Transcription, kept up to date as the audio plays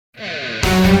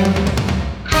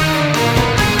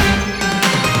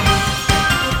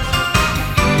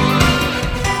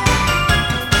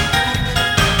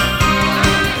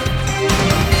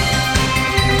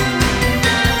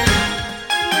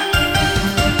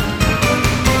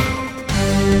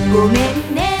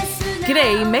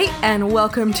G'day, mate, and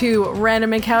welcome to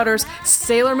Random Encounters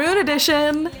Sailor Moon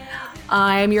Edition.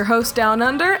 I'm your host down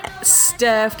under,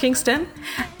 Steph Kingston,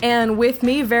 and with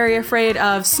me, very afraid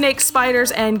of snakes,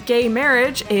 spiders, and gay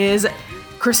marriage, is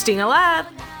Christina Ladd.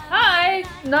 Hi,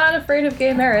 not afraid of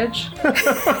gay marriage.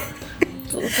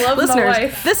 Love Listeners, my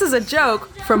wife. this is a joke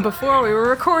from before we were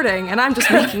recording, and I'm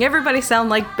just making everybody sound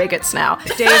like bigots now.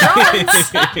 Dave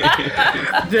Rollins.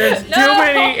 There's too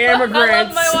many immigrants. I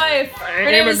love my wife. Her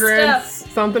name is Steph.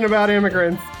 Something about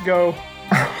immigrants. Go.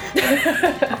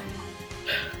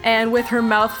 And with her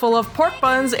mouth full of pork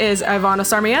buns is Ivana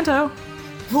Sarmiento.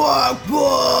 Pork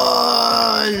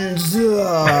buns!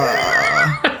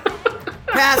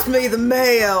 Pass me the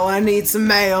mayo. I need some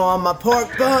mayo on my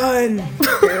pork bun.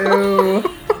 Ew.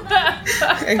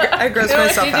 I grossed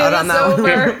myself out on that one.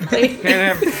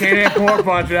 Can't have pork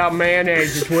buns without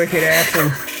mayonnaise. It's wicked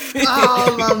awesome.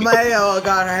 Oh, my mayo. I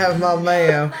gotta have my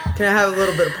mayo. Can I have a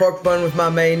little bit of pork bun with my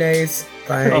mayonnaise?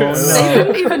 Thanks. Oh, They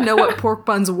didn't even know what pork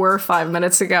buns were 5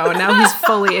 minutes ago, and now he's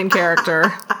fully in character.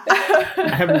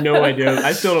 I have no idea.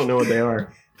 I still don't know what they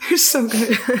are. They're so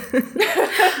good.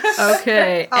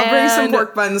 Okay, I'll bring some and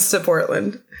pork buns to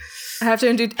Portland. I have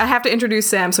to introduce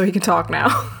Sam so he can talk now.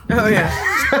 Oh, yeah.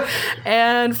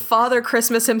 And Father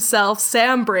Christmas himself,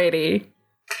 Sam Brady.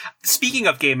 Speaking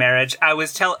of gay marriage, I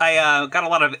got a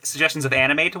lot of suggestions of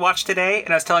anime to watch today,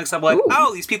 and I was telling someone,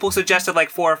 these people suggested like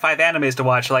 4 or 5 animes to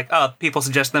watch. Like, people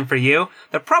suggest them for you?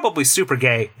 They're probably super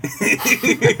gay.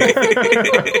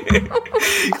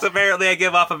 Because apparently I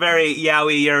give off a very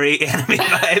yaoi yuri anime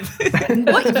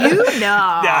vibe. What, you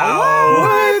know?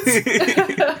 No.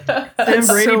 Sam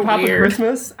Brady so Papa weird.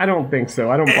 Christmas? I don't think so.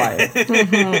 I don't buy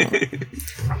it.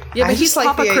 Yeah, I but he's just like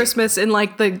Papa the- Christmas in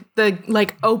like the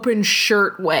like open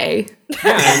shirt way.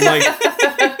 Yeah, and like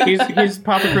he's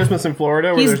Papa Christmas in Florida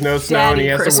where He's there's no snow and he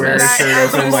Daddy has to wear his Christmas. shirt I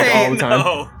was open gonna like say, all the time.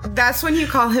 No. That's when you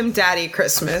call him Daddy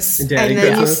Christmas. Daddy and then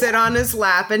you Christmas. sit on his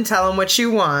lap and tell him what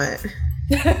you want.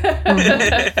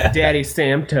 Daddy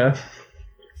Santa.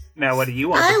 Now, what do you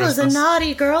want for Christmas?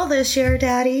 naughty girl this year,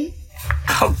 Daddy.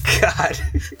 Oh, God.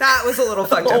 That was a little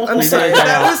fucked up. I'm Please sorry. edit that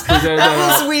out. Please edit That that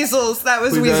was out. Weasels. That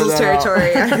was Please edit Weasels that out.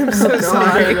 territory. I'm so Please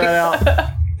sorry. edit that out.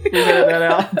 Please edit that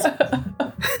out.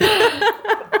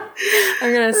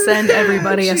 I'm gonna send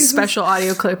everybody a special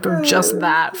audio clip of just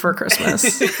that for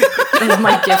Christmas. As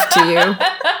my gift to you.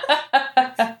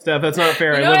 Steph, that's not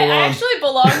fair. You I know live what? I alone. actually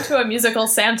belong to a musical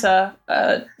Santa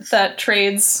that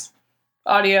trades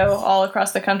audio all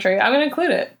across the country. I'm going to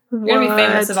include it. You're going to be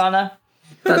famous, What? Ivana.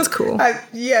 That's cool.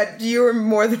 Yeah, you're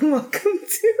more than welcome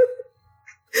to.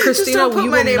 Christina, don't put you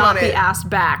my will name not on be it. asked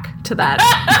back to that.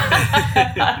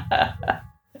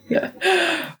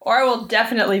 Or I will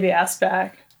definitely be asked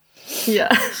back. Yeah.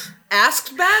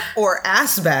 Asked back or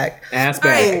ass back? Ass All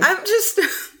right, back. I'm just... Ass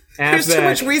There's too back.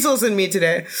 much Weasels in me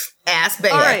today. Ass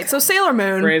back. All right, so Sailor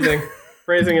Moon.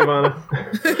 Phrasing, Ivana.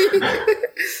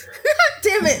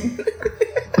 Damn it.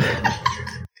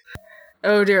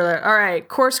 Oh dear Lord. All right,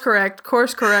 course correct.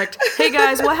 Hey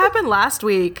guys, what happened last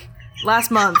week?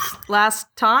 Last month? Last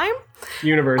time?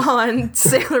 Universe. On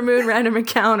Sailor Moon Random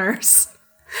Encounters.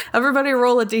 Everybody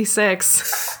roll a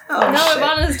d6. Oh, No, shit.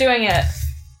 Ivana's doing it.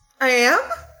 I am?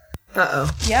 Uh-oh.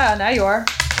 Yeah, now you are.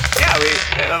 Yeah,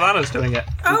 Ivana's doing it.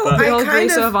 Oh, But- I Old kind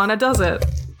Grace of... Ivana does it.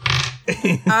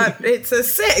 It's a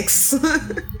 6.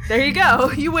 There you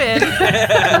go. You win. Is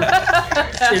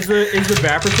the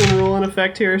Vapperson rule in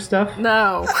effect here, Steph?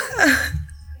 No.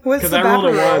 What's Because the I rolled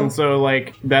a Vapor roll? 1, so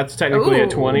like that's technically Ooh. a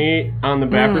 20 on the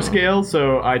Vapper scale,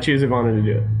 so I choose Ivana to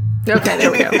do it. Okay,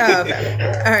 there we go. Oh,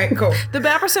 okay. All right, cool. The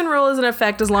Bapperson rule is in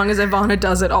effect as long as Ivana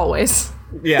does it always.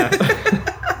 Yeah.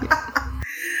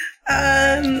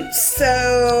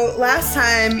 So last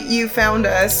time you found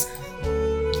us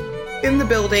in the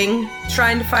building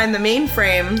trying to find the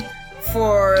mainframe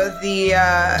for the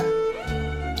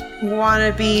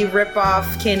wannabe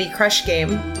rip-off Candy Crush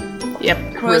game.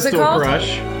 Yep. What was it Crystal called?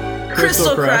 Crush.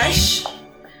 Crystal Crush.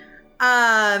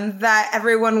 That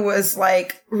everyone was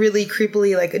like really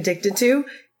creepily like addicted to,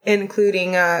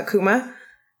 including Kuma.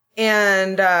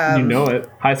 And You know it.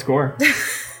 High score.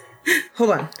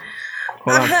 hold on.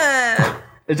 Hold on.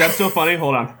 Is that still funny?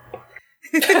 Hold on.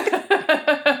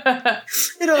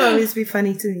 It'll always be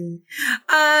funny to me.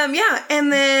 Yeah,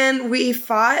 and then we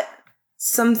fought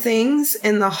some things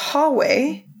in the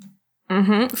hallway.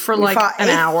 Mm-hmm. For like fought an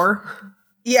eighth. hour.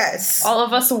 Yes. All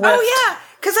of us whipped. Oh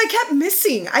Because I kept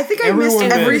missing. I think I Everyone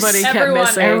missed every... missed. Everybody kept Everyone.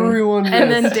 missing. Everyone And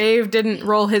missed. then Dave didn't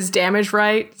roll his damage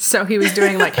right, so he was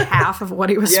doing like half of what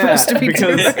he was supposed to be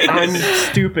because doing. I'm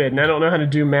stupid and I don't know how to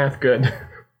do math good.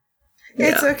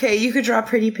 It's okay. You could draw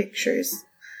pretty pictures.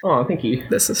 Oh, thank you.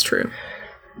 This is true.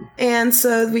 And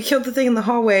so we killed the thing in the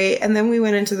hallway, and then we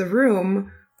went into the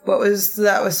room that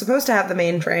was supposed to have the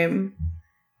mainframe.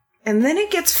 And then it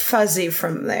gets fuzzy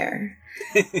from there.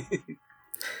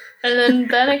 And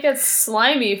then it gets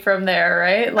slimy from there,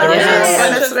 right? Like Oh, there's yeah, a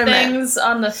bunch that's of what I meant. things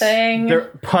on the thing. There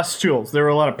pustules. There were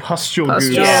a lot of pustule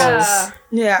Pustules. goos. Yeah.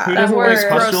 Yeah. Who That doesn't word. like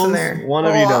Gross in pustules? there. One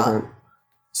of you Ugh. doesn't.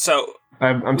 So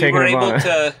I'm we taking were it able on.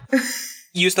 to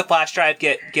use the flash drive,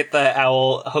 get the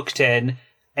owl hooked in,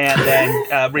 and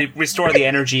then restore the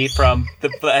energy from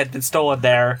that had been stolen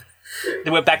there. They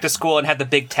went back to school and had the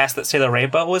big test that Sailor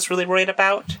Rainbow was really worried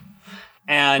about.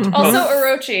 And Also,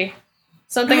 Orochi.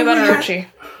 Something about Orochi.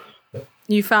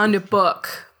 You found a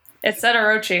book. It said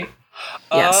Orochi.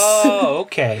 Yes. Oh,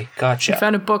 okay, You gotcha.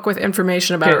 found a book with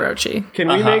information about Okay. Orochi. Can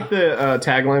we Uh-huh. make the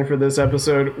tagline for this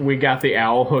episode? We got the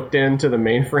owl hooked into the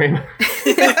mainframe.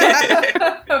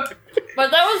 But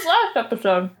that was last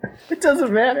episode. It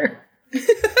doesn't matter.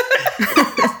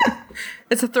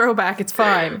 It's a throwback. It's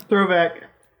fine. Throwback.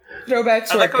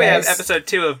 Throwback I like short, how we have guys. episode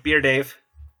 2 of Beer Dave.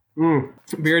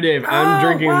 Beer Dave. I'm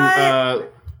drinking.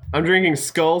 what? I'm drinking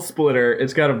Skull Splitter.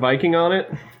 It's got a Viking on it.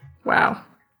 Wow.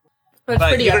 But it's But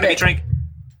pretty you're going to be epic.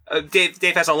 drink.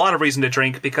 Dave has a lot of reason to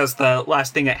drink because the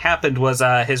last thing that happened was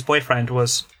his boyfriend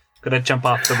was going to jump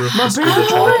off the roof of the school to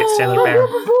try to get Sailor Bear.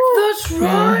 That's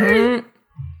right.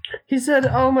 He said,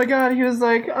 "Oh my God!" He was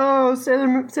like, "Oh,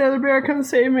 Sailor Bear, come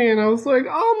save me!" And I was like,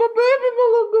 "Oh, my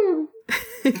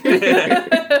baby."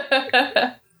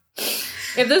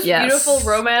 If this Yes. beautiful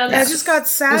romance I just got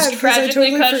sad was because I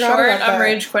tragically totally cut forgot short, about that. I'm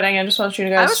rage quitting. I just want you I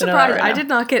guys was to know that surprised. right I now. did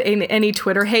not get any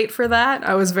Twitter hate for that.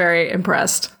 I was very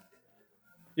impressed.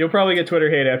 You'll probably get Twitter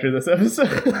hate after this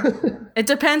episode. It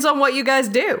depends on what you guys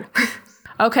do.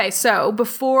 Okay, so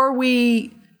before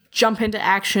we jump into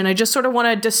action, I just sort of want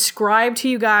to describe to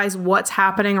you guys what's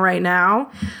happening right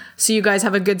now so you guys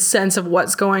have a good sense of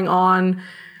what's going on.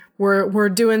 We're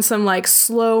doing some like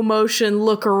slow motion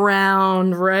look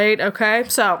around, right? Okay,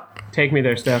 so Take me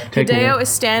there, Steph. Take me Hideo there. is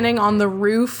standing on the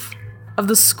roof of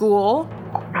the school,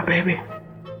 Oh, baby.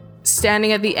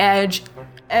 standing at the edge,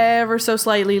 ever so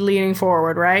slightly leaning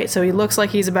forward, right? So he looks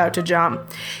like he's about to jump.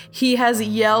 He has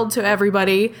yelled to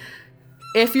everybody,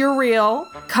 "If you're real,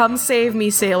 come save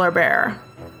me, Sailor Bear."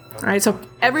 All right, so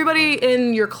everybody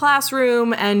in your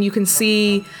classroom, and you can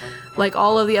see like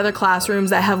all of the other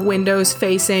classrooms that have windows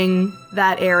facing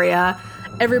that area.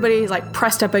 Everybody's like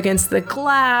pressed up against the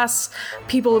glass.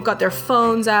 People have got their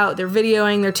phones out. They're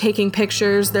videoing. They're taking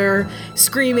pictures. They're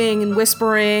screaming and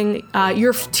whispering.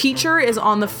 Your teacher is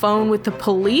on the phone with the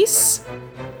police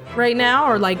right now,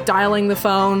 or like dialing the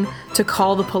phone to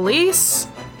call the police.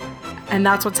 And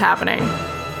that's what's happening.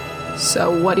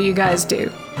 So what do you guys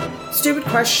do? Stupid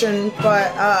question,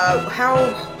 but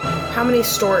how many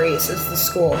stories is the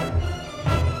school?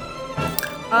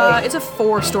 It's a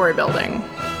 4-story building.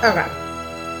 Okay.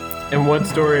 And what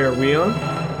story are we on?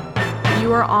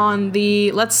 You are on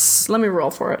the let me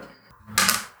roll for it.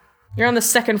 You're on the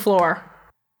 2nd floor.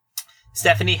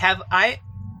 Stephanie, have I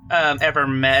ever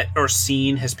met or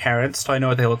seen his parents? Do I know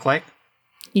what they look like?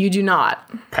 You do not.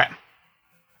 Okay.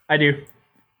 I do.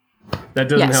 That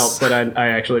doesn't Yes. help, but I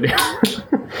actually do.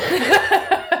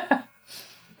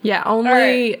 Yeah,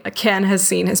 only Ken has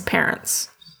seen his parents.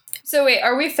 So wait,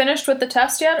 are we finished with the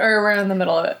test yet, or we're in the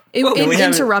middle of it? It, Well, it we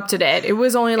haven't- interrupted it. It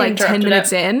was only like 10 Interrupted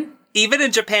minutes it. in. Even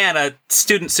in Japan, a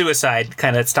student suicide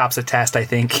kind of stops a test, I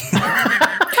think.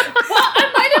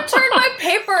 I might have turned my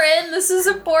paper in. This is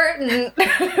important.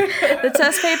 The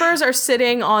test papers are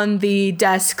sitting on the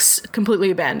desks completely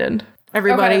abandoned.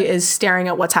 Everybody Okay. is staring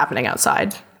at what's happening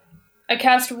outside. I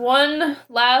cast one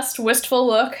last wistful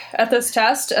look at this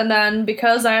test, and then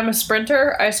because I am a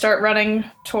sprinter, I start running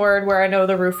toward where I know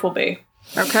the roof will be.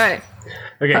 Okay.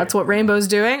 Okay. That's what Rainbow's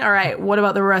doing. All right, what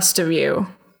about the rest of you?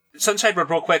 Sunshine would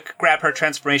real quick grab her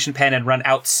transformation pen and run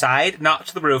outside, not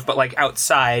to the roof, but like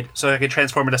outside, so I can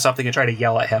transform into something and try to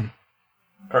yell at him.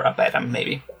 Or up at him,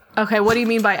 maybe. Okay, what do you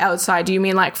mean by outside? Do you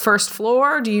mean like 1st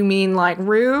floor? Do you mean like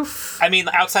roof? I mean,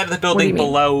 outside of the do building you mean?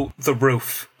 below the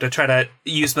roof to try to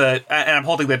use and I'm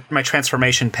holding my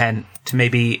transformation pen to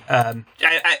maybe,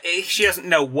 she doesn't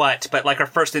know what, but like her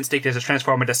first instinct is to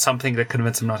transform into something to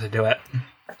convince him not to do it.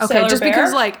 Okay, Sailor just Bear?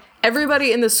 because like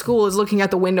everybody in the school is looking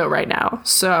at the window right now.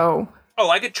 So Oh,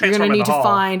 I could you're transform going to in need the to hall.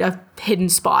 find a hidden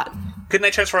spot. Couldn't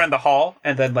I transform in the hall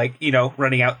and then, like,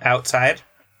 running outside?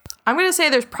 I'm going to say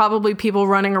there's probably people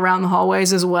running around the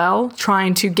hallways as well,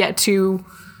 trying to get to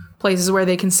places where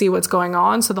they can see what's going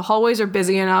on. So the hallways are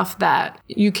busy enough that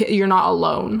you're not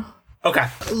alone. Okay.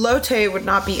 Lotte would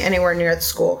not be anywhere near the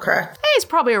school, correct? Hey, he's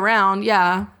probably around,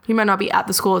 yeah. He might not be at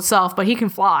the school itself, but he can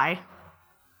fly.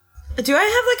 Do I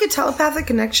have, like, a telepathic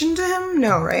connection to him?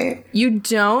 No, right? You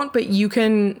don't, but you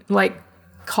can, like,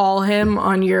 call him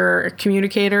on your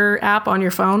communicator app on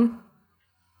your phone.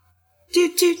 Do.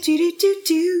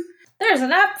 There's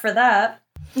an app for that.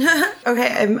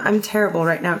 Okay, I'm terrible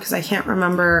right now because I can't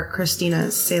remember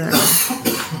Christina's sailor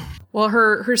name. Well,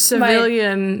 her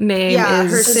civilian name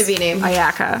is... her civvy name.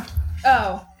 Ayaka.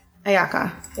 Oh.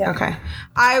 Ayaka. Yeah. Okay.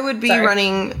 I would be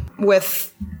running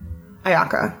with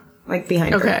Ayaka, like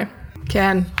behind her. Okay.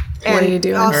 Ken, And what are you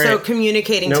doing? also Alright.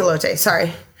 communicating to Lotte.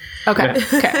 Sorry. Okay.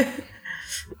 Okay.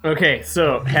 Okay,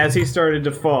 so has he started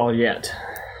to fall yet?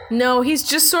 No, he's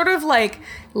just sort of like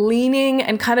leaning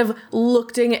and kind of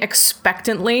looking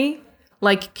expectantly.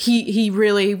 Like he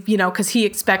really, because he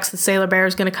expects the sailor bear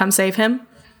is going to come save him.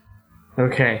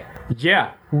 Okay.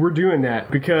 Yeah, we're doing that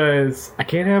because I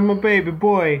can't have my baby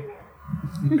boy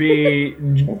be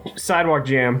sidewalk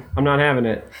jam. I'm not having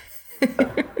it.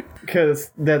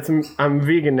 Because I'm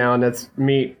vegan now and that's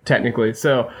meat technically.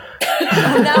 So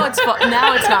Now it's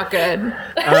not good.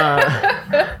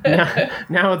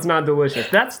 now it's not delicious.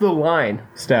 That's the line,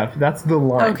 Steph. That's the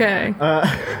line. Okay.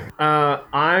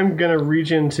 I'm gonna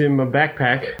reach into my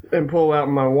backpack and pull out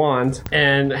my wand.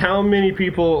 And how many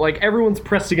people? Like everyone's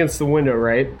pressed against the window,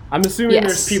 right? I'm assuming Yes.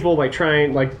 there's people like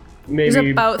trying, like maybe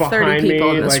There's about 30 behind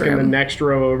people me, in this like in the room. next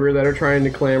row over, that are trying to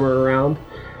clamor around.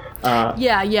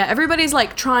 Yeah. Everybody's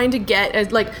like trying to get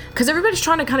because everybody's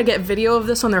trying to kind of get video of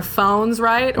this on their phones,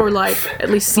 right? Or like at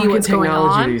least see Fucking what's going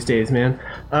technology on. these days, man.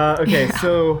 Okay,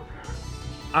 so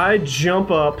I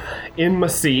jump up in my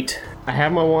seat. I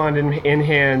have my wand in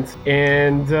hand,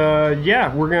 and I'm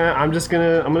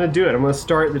gonna do it. I'm gonna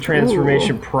start the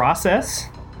transformation process.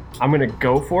 I'm gonna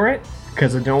go for it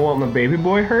because I don't want my baby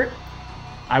boy hurt.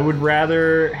 I would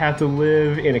rather have to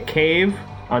live in a cave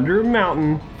under a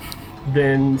mountain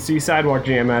than see sidewalk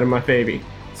jam out of my baby.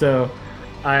 So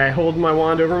I hold my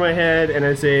wand over my head and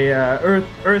I say,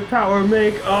 Earth power,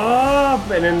 make up!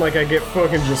 And then like I get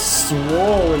fucking just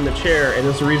swole in the chair, and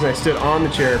that's the reason I stood on the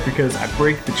chair, because I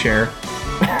break the chair.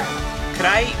 Could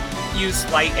I use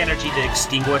light energy to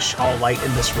extinguish all light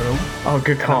in this room? Oh,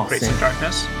 good call. Create Sam. some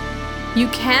darkness? You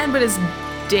can, but it's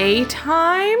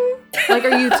daytime. Like,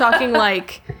 are you talking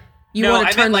like you No, want I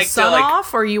to turn meant, the like, to, sun like-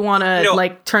 off, or you want to No.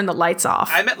 like turn the lights off?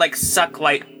 I meant like suck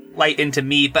light into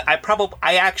me, but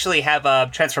I actually have a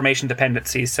transformation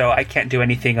dependency, so I can't do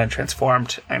anything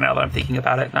untransformed. I know that I'm thinking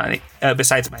about it,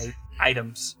 besides my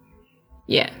items.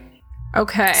 Yeah.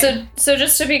 Okay. So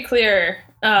just to be clear,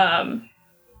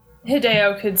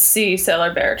 Hideo could see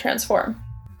Sailor Bear transform.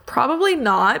 Probably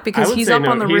not, I because would he's say up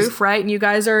no, on the he's- roof, right? And you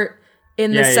guys are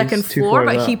in the Yeah, he's second 2 floor,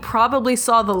 floors but he up. probably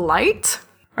saw the light,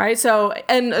 right? So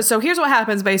here's what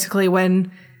happens basically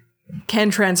when Ken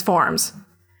transforms.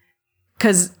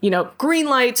 Because, green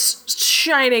lights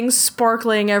shining,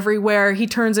 sparkling everywhere. He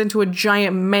turns into a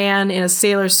giant man in a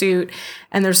sailor suit,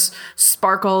 and there's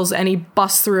sparkles, and he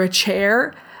busts through a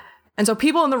chair. And so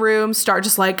people in the room start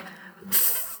just like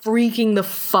freaking the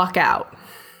fuck out.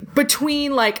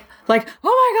 Between like, oh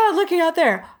my god, looking out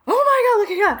there. Oh my god,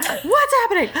 looking out. What's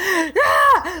happening?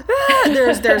 Ah! Ah!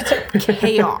 There's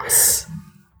chaos.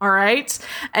 All right?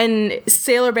 And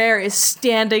Sailor Bear is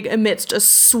standing amidst a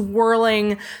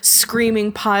swirling,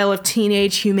 screaming pile of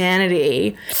teenage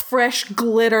humanity. Fresh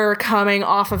glitter coming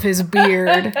off of his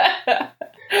beard.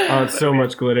 Oh, it's so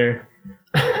much glitter.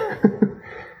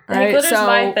 Right? Glitter's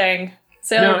my thing.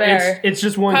 Sailor No, Bear. it's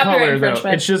just one Copyright color though.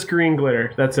 infringement. It's just green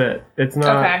glitter. That's it. It's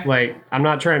not Okay. like, I'm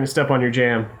not trying to step on your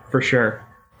jam for sure.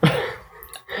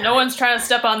 No one's trying to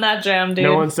step on that jam, dude.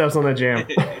 No one steps on that jam.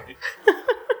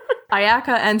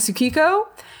 Ayaka and Tsukiko,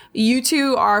 you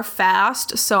two are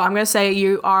fast, so I'm going to say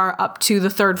you are up to the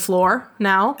 3rd floor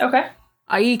now. Okay.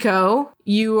 Aiko,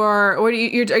 are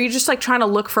you just like trying to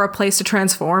look for a place to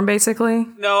transform, basically?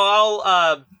 No,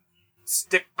 I'll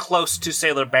stick close to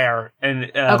Sailor Bear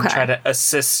and Okay. try to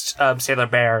assist Sailor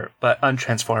Bear, but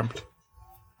untransformed.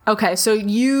 Okay, so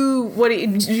what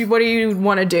do you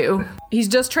want to do? He's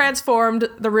just transformed.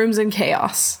 The room's in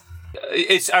chaos.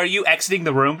 Are you exiting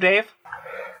the room, Dave?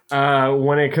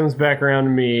 When it comes back around to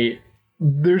me,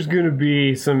 there's gonna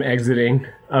be some exiting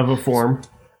of a form.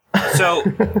 So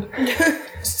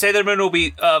Sailor Moon will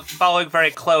be following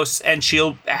very close, and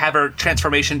she'll have her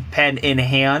transformation pen in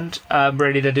hand,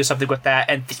 ready to do something with that,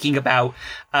 and thinking about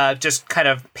just kind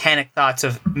of panic thoughts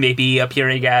of maybe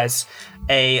appearing as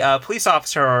a police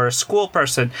officer or a school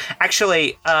person.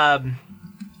 Actually,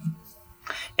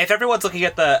 if everyone's looking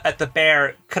at the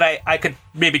bear, I could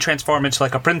maybe transform into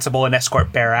like a principal and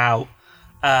escort Bear out,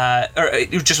 or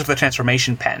just with the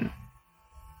transformation pen.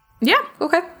 Yeah.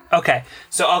 Okay. Okay,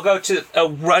 so I'll go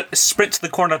to sprint to the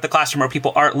corner of the classroom where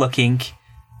people aren't looking.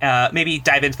 Maybe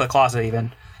dive into the closet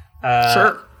even.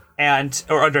 Sure.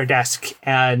 Or under a desk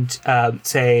and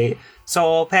say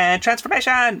soul pen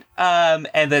transformation,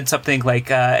 and then something like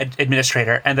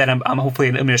administrator, and then I'm hopefully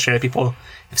an administrator people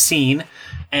have seen,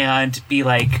 and be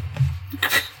like,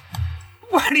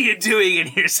 "What are you doing in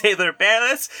here, Sailor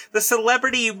Bear? The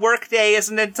celebrity workday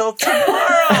isn't until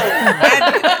tomorrow."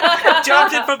 And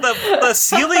jumped in from the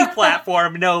ceiling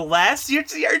platform, no less. You're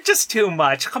just too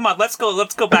much. Come on, let's go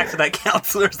back to that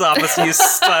counselor's office, you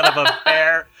son of a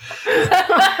bear.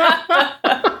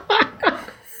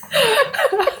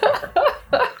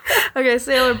 Okay,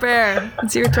 Sailor Bear,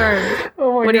 it's your turn.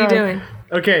 Oh my What God. are you doing?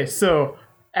 Okay, so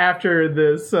after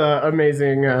this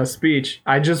amazing speech,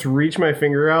 I just reach my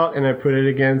finger out and I put it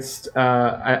against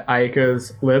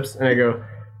Ayaka's lips and I go,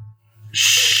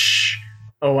 "Shh.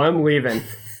 Oh, I'm leaving."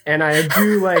 And I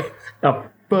do like a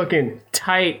fucking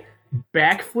tight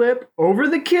backflip over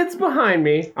the kids behind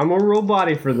me. I'm a real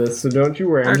body for this, so don't you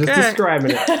worry. I'm just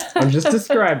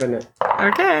describing it.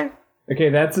 Okay. Okay,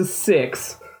 that's a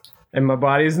 6. And my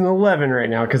body's an 11 right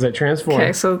now because I transformed.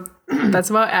 Okay, so that's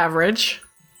about average.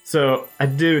 So I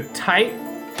do tight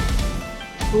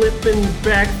flip and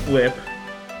backflip,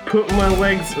 put my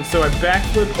legs, so I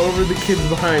backflip over the kids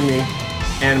behind me,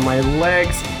 and my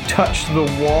legs touch the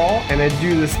wall, and I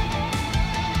do this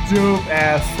dope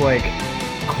ass like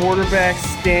quarterback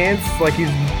stance, like he's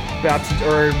about to,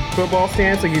 or football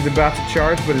stance, like he's about to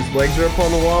charge, but his legs are up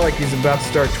on the wall, like he's about to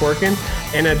start twerking,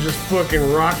 and I just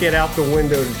fucking rocket out the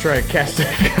window to try to catch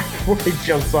that guy before he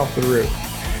jumps off the roof.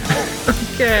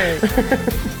 Okay.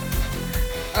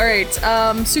 All right,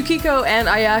 Tsukiko and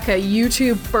Ayaka, you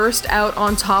two burst out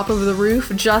on top of the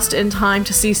roof just in time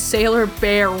to see Sailor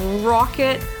Bear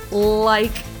rocket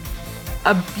like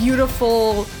a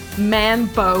beautiful man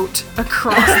boat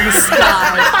across the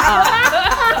sky.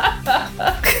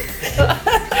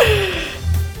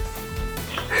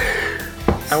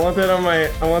 I want that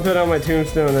on my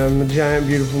tombstone. I'm a giant,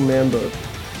 beautiful man boat.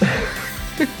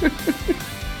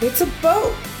 It's a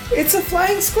boat. It's a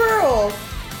flying squirrel.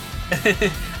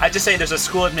 I just say there's a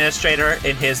school administrator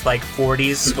in his like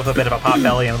 40s with a bit of a pot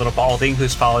belly and a little balding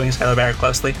who's following Sailor Bear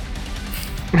closely.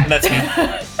 And that's me.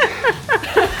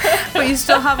 But you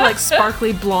still have like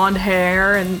sparkly blonde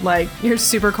hair and like you're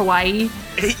super kawaii.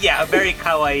 Yeah, a very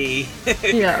kawaii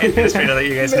Yeah. administrator that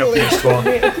you guys know from your school.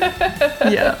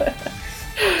 Yeah.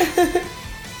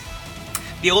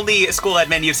 The only school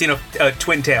admin you've seen of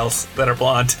twin tails that are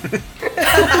blonde.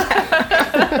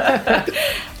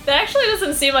 That actually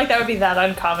doesn't seem like that would be that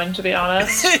uncommon, to be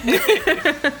honest.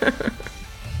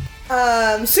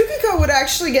 Tsukiko would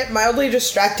actually get mildly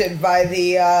distracted by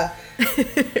the,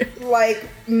 like,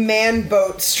 man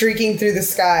boat streaking through the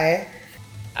sky.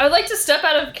 I would like to step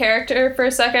out of character for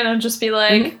a second and just be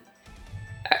like,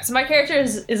 so my character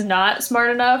is not smart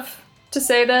enough to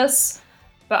say this,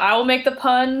 but I will make the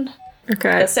pun.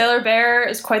 Okay. that Sailor Bear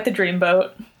is quite the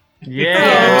dreamboat.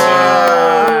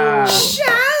 Yeah.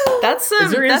 Shout! That's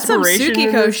some there inspiration in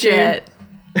Tsukiko this shit.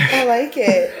 I like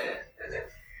it.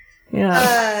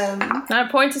 Yeah. And I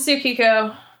point to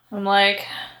Tsukiko. I'm like,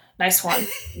 nice one.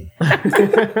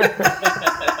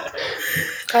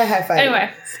 I high five.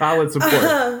 Anyway, Solid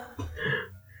support.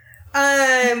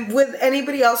 Would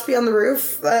anybody else be on the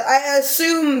roof? I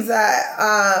assume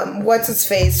that what's his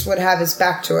face would have his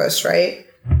back to us, right?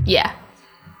 Yeah.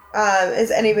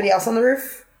 Is anybody else on the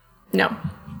roof? No.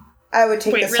 I would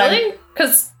take wait, this really? time.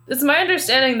 Because it's my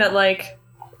understanding that, like,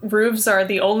 roofs are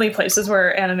the only places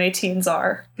where anime teens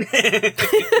are.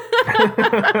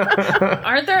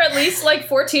 Aren't there at least, like,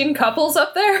 14 couples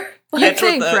up there? You That's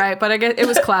what think, the- right? But I guess it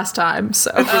was class time,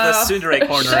 so. Where the tsundere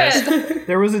corner is. Shit.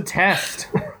 There was a test.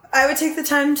 I would take the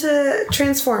time to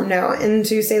transform now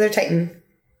into Sailor Titan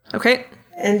Okay.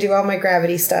 and do all my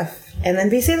gravity stuff, and then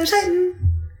be Sailor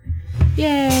Titan.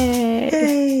 Yay.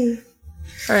 Yay!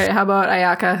 All right, how about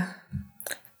Ayaka?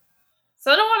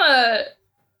 So I don't want to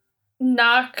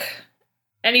knock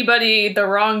anybody the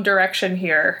wrong direction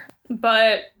here,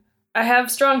 but I have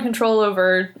strong control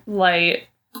over light,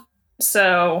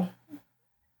 so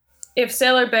if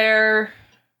Sailor Bear...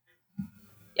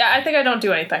 Yeah, I think I don't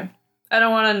do anything. I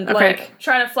don't want to, like,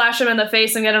 try to flash him in the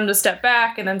face and get him to step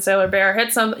back, and then Sailor Bear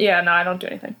hits him. Yeah, no, I don't do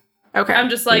anything. Okay. I'm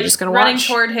just, like, You're just gonna running watch?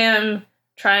 toward him,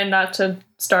 trying not to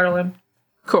startle him.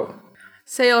 Cool.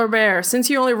 Sailor Bear, since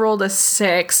you only rolled a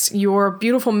 6, your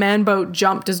beautiful man boat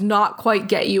jump does not quite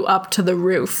get you up to the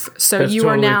roof. So That's you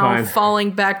are totally now fine.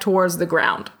 falling back towards the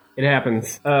ground. It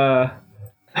happens.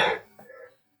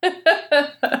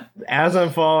 As I'm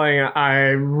falling,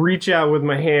 I reach out with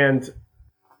my hand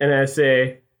and I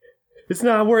say, "It's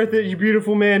not worth it, you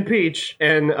beautiful man, Peach."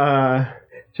 And,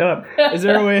 shut up. Is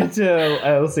there a way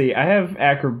to, let's see, I have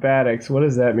acrobatics. What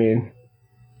does that mean?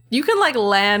 You can like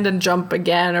land and jump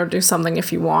again or do something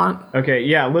if you want. Okay,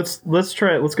 yeah, let's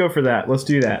try it. Let's go for that. Let's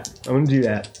do that. I'm gonna do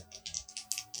that.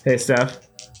 Hey, Steph.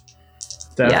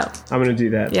 Yep. I'm gonna do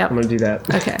that. Yep. I'm gonna do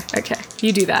that. Okay.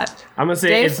 You do that. I'm gonna say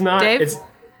Dave? it's not. Dave? It's.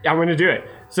 I'm gonna do it.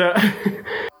 So,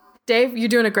 Dave, you're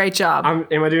doing a great job.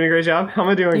 am I doing a great job? How am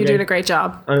I doing? You're Dave? doing a great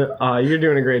job. You're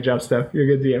doing a great job, Steph. You're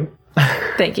a good DM.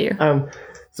 Thank you.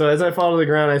 So as I fall to the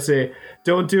ground, I say,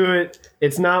 "Don't do it.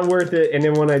 It's not worth it." And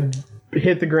then when I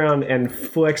hit the ground and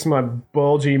flex my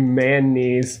bulgy man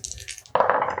knees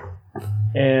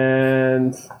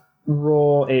and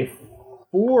roll a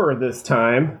 4 this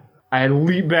time, I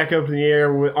leap back up in the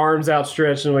air with arms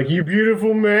outstretched and I'm like, "You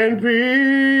beautiful man,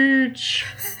 Peach!"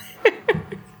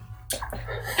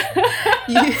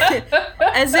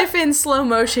 As if in slow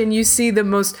motion, you see the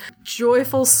most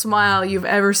joyful smile you've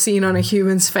ever seen on a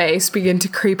human's face begin to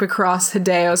creep across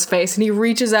Hideo's face, and he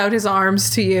reaches out his arms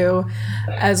to you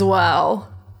as well.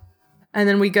 And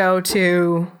then we go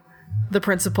to the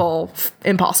principal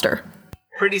imposter.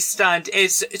 Pretty stunned.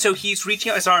 So he's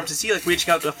reaching out his arms. Is he like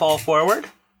reaching out to fall forward?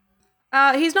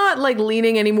 He's not like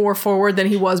leaning any more forward than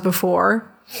he was before.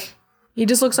 He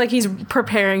just looks like he's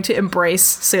preparing to embrace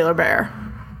Sailor Bear.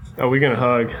 Oh, we're gonna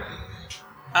hug.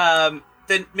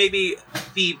 Then maybe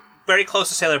be very close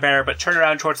to Sailor Bear, but turn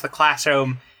around towards the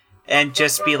classroom and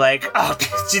just be like, "Oh,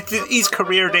 these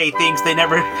career day things, they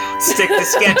never stick to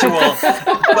schedule.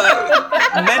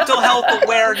 But mental health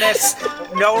awareness,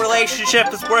 no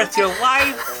relationship is worth your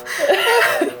life.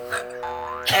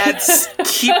 And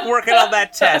keep working on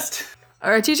that test."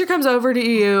 Our teacher comes over to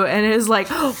you and is like,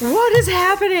 "What is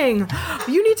happening?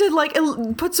 You need to like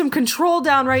put some control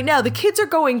down right now. The kids are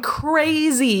going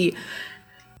crazy."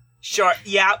 Sure.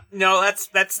 Yeah. No. That's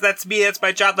me. That's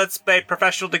my job. That's my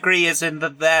professional degree is in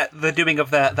the doing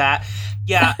of that.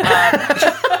 Yeah.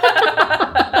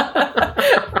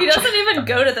 He doesn't even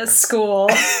go to this school.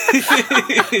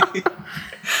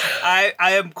 I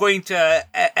am going to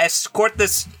escort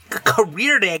this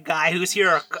career day guy who's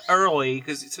here early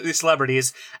because he's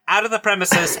celebrities out of the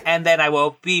premises, and then I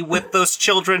will be with those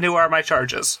children who are my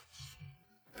charges.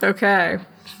 Okay.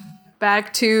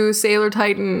 Back to Sailor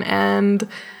Titan and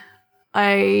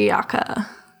Ayaka.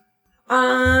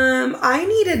 I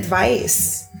need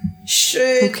advice.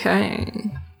 Should Okay.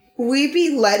 we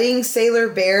be letting Sailor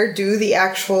Bear do the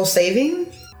actual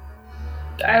saving?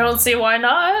 I don't see why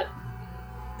not.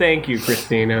 Thank you,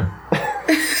 Christina.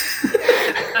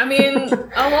 I mean,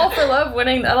 I'm all for love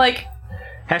winning.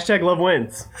 Hashtag love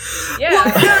wins. Yeah. No.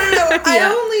 I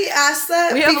only asked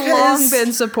that We have because long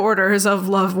been supporters of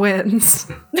Love Wins.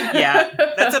 Yeah,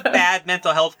 that's a bad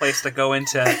mental health place to go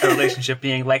into a relationship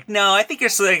being like, "No, I think your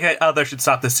other should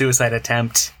stop the suicide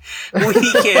attempt.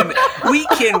 We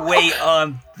can wait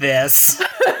on this."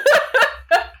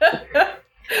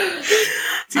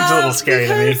 Seems a little scary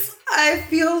to me. because I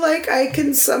feel like I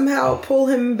can somehow pull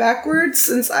him backwards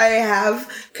since I have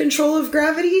control of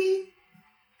gravity.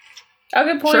 Oh,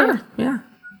 good point. Sure. Yeah.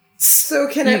 So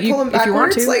can I You- pull him if you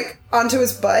want backwards, to. like onto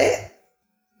his butt?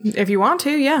 If you want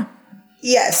to, yeah.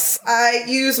 Yes, I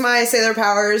use my sailor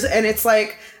powers, and it's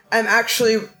like I'm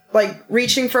actually like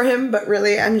reaching for him, but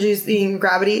really I'm using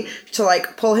gravity to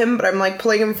like pull him, but I'm like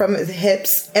pulling him from his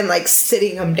hips and like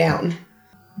sitting him down.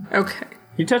 Okay.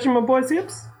 You touching my boy's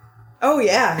hips? Oh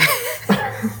yeah.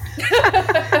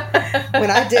 When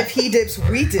I dip, he dips,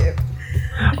 we dip.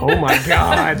 Oh my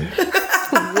god.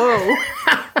 Whoa.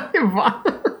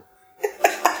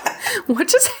 What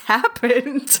just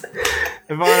happened?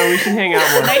 Ivana, we should hang out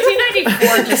more.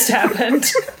 1994 just happened.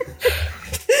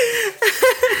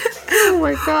 Oh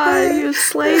my god, you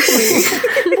slayed me.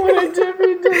 What kind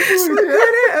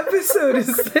of episode is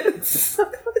this?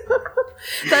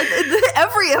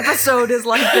 Every episode is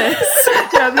like this.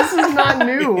 Yeah, this is not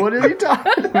new. What are you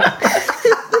talking about?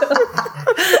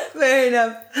 Fair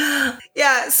enough.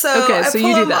 Yeah, so Okay, I so pull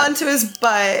you do him that. onto his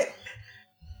butt.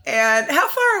 And how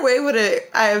far away would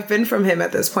I have been from him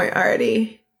at this point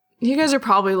already? You guys are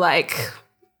probably like,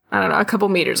 I don't know, a couple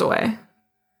meters away.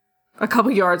 A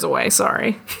couple yards away,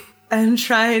 sorry. I'm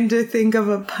trying to think of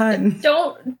a pun.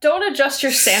 Don't adjust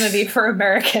your sanity for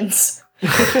Americans.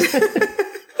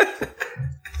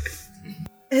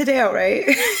 Hideo, right?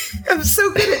 I'm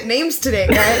so good at names today,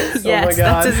 guys. Yes, Oh my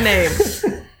God. that's his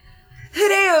name.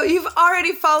 Hideo, you've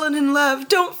already fallen in love.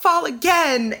 Don't fall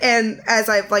again. And as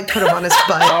I like put him on his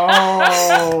butt.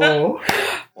 Oh.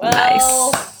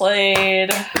 Well played.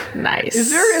 Nice.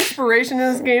 Is there inspiration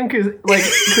in this game? Because, like,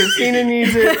 Christina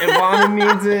needs it, Ivana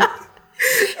needs it.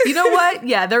 You know what?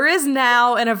 Yeah, there is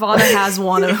now, and Ivana has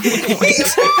one of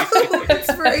the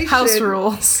Inspiration. house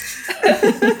rules.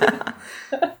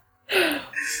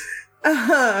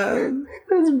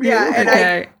 Yeah, and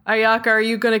Okay. Ayaka, are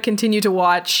you going to continue to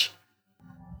watch?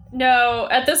 No,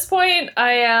 at this point,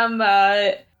 I am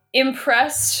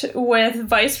impressed with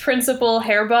Vice Principal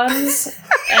Hair Buns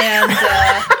and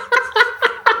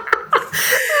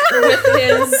with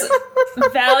his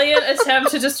valiant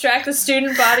attempt to distract the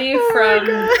student body from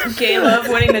gay love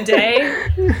winning the day.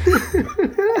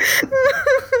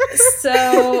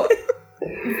 So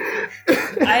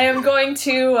I am going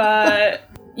to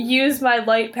use my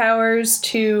light powers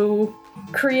to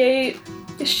create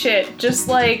shit, just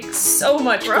like so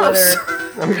much Gross.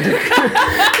 glitter.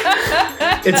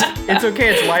 It's okay,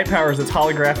 it's light powers, it's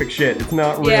holographic shit. It's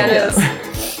not real. Yeah, it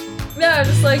is. Yeah,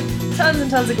 just like tons and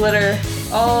tons of glitter.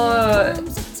 All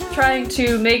trying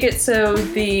to make it so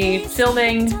the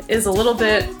filming is a little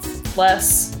bit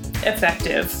less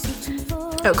effective.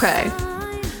 Okay.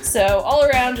 So all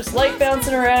around, just light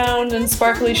bouncing around and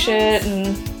sparkly shit,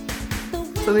 and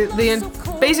So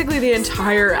basically the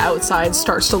entire outside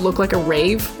starts to look like a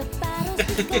rave.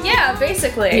 yeah,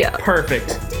 basically. Yeah.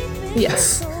 Perfect.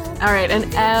 Yes. All right,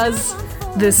 and as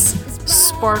this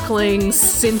sparkling,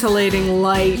 scintillating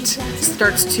light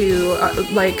starts to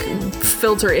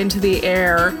filter into the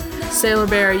air, Sailor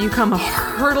Bear, you come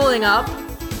hurtling up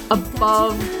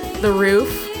above the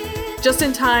roof, just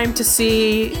in time to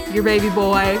see your baby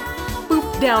boy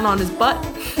boop down on his butt.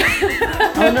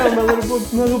 Oh no, my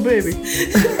little baby.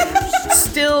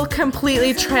 Still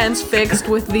completely transfixed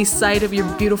with the sight of your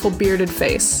beautiful bearded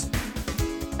face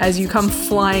as you come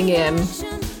flying in.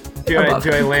 Do I Above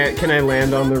land? Can I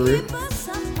land on the roof?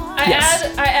 I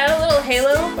add a little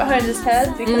halo behind his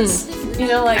head because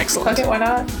Excellent. fuck it, why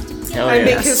not? Hell I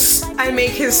yes.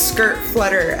 make his skirt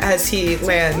flutter as he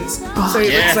lands, so he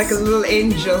yes. looks like a little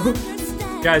angel.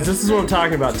 Guys, this is what I'm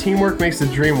talking about. Teamwork makes the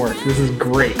dream work. This is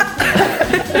great.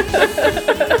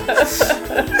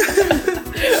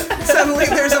 Suddenly,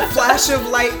 there's a flash of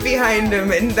light behind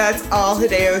him, and that's all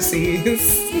Hideo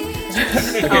sees.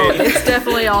 Oh, it's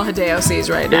definitely all Hideo sees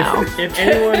right now. If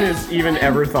anyone has even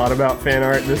ever thought about fan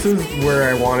art, this is where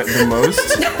I want it the most.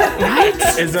 Right?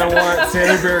 Is I want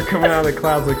Sailor Bear coming out of the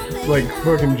clouds like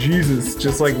fucking Jesus,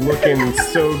 just like looking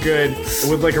so good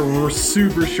with like a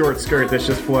super short skirt that's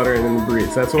just fluttering in the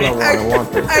breeze. That's what I want. I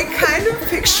want this. I kind of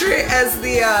picture it as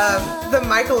the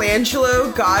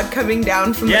Michelangelo god coming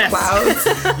down from Yes. the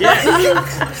clouds.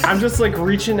 Yes. I'm just like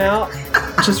reaching out.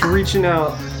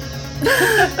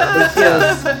 Like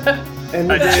this. And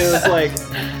the day was like,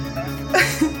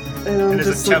 and I'm There's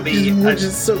a just like, chubby- we're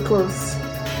just so close.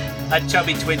 A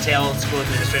chubby twin-tailed school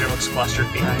administrator looks flustered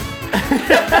behind.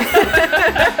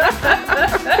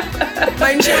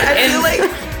 Mind you,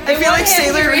 I feel like He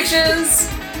Sailor reaches.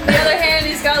 The other hand,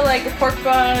 he's got like a pork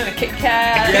bun and a Kit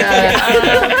Kat.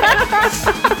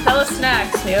 Hella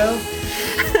snacks, yo.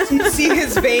 You see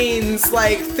his veins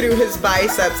like through his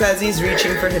biceps as he's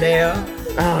reaching for Hideo.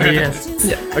 Oh yes.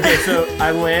 Okay, so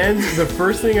I land. The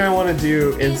first thing I want to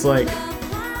do is like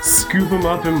scoop him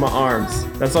up in my arms.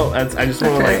 That's all. I just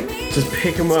want to Okay. like just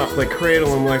pick him up, like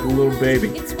cradle him like a little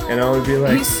baby, and I would be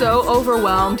like, He's so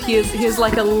overwhelmed. He is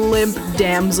like a limp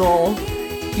damsel.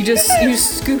 You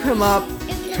scoop him up.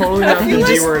 totally not the feel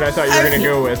D like- word I thought you were gonna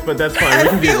go with, but that's fine. We I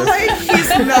can do feel this. like he's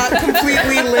not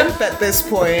completely limp at this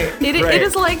point. It Right.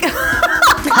 is like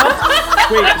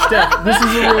Wait, Steph, this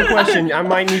is a real question. I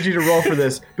might need you to roll for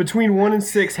this. Between 1 and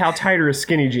 6, how tight are his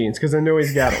skinny jeans? Because I know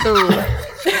he's got them. Ooh.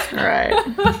 All right.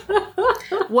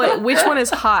 Which one is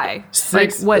high?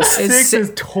 6, what six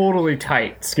is totally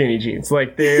tight skinny jeans.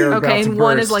 Like they're about okay, to and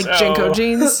one burst. is like Jenko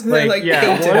jeans. They're, like, yeah,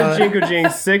 painted one on. is Jinko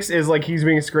jeans. 6 is like he's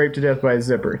being scraped to death by a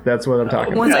zipper. That's what I'm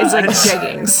talking One's about. is like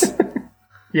jeggings.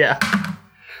 Yeah.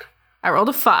 I rolled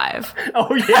a 5.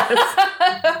 Oh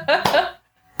yes.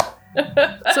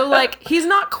 So like he's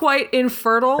not quite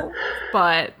infertile,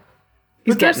 but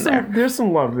he's But there's getting there. there's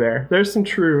some love there. There's some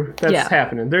true that's Yeah.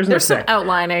 happening. There's no There's some sex.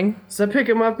 outlining. So I pick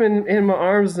him up in my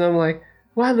arms and I'm like,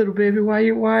 "Why, little baby? Why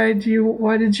are you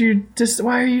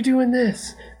doing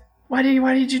this? Why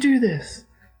did you do this?"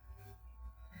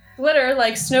 Glitter,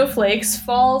 like snowflakes,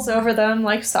 falls over them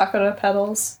like sakura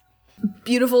petals.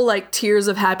 Beautiful like tears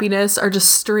of happiness are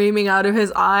just streaming out of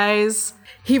his eyes.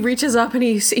 he reaches up and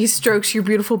he strokes your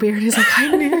beautiful beard. He's like, I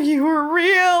knew you were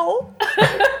real.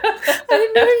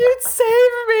 I knew you'd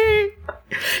save me.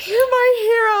 You're my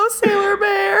hero, Sailor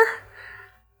Bear.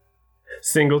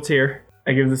 Single tear.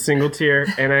 I give the single tear,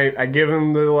 and I give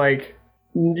him the like,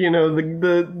 you know,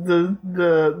 the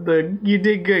you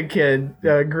did good, kid,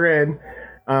 grin.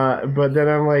 But then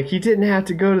I'm like, you didn't have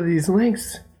to go to these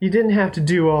lengths. You didn't have to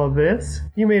do all this.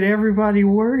 You made everybody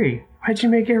worry. Why'd you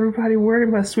make everybody worry,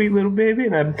 my sweet little baby?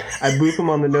 And I boop him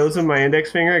on the nose with my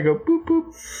index finger. I go, boop,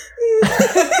 boop.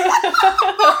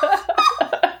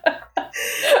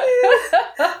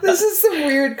 This is some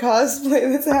weird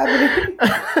cosplay that's happening.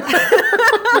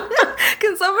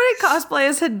 Can somebody cosplay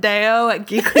as Hideo at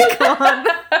GeeklyCon?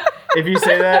 If you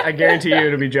say that, I guarantee you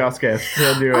it'll be Josuke.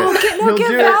 He'll do it. Oh,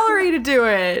 get Valerie to do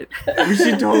it. We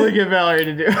should totally get Valerie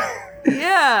to do it.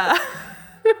 Yeah.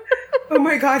 Oh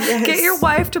my god, yes. Get your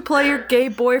wife to play your gay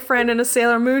boyfriend in a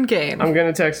Sailor Moon game. I'm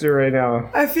gonna text her right now.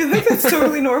 I feel like that's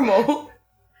totally normal.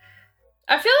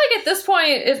 I feel like at this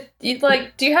point, if you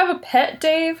like, do you have a pet,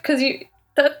 Dave? Because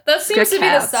that seems to be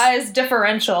the size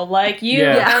differential. Like you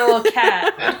are a little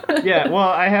cat. Yeah, well,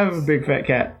 I have a big fat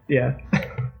cat. Yeah.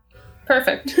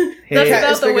 Perfect. Hey. That's Cat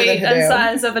about is the bigger weight than and Hideo.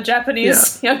 size of a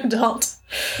Japanese young adult.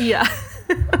 Yeah.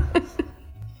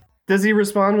 Does he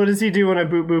respond? What does he do when I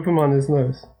boop him on his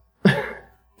nose?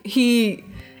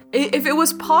 If it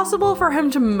was possible for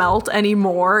him to melt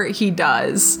anymore, he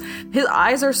does. His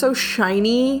eyes are so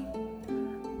shiny,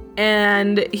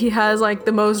 and he has like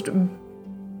the most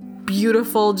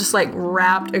beautiful, just like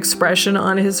rapt expression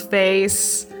on his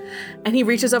face. And he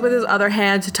reaches up with his other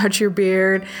hand to touch your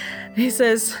beard. He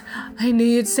says, I knew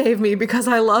you'd save me because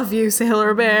I love you,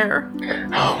 Sailor Bear.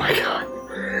 Oh my god.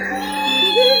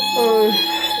 Oh,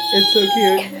 it's so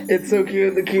cute. It's so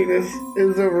cute. The cuteness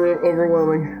is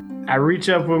overwhelming. I reach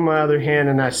up with my other hand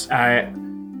and the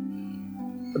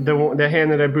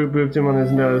hand that I booped him on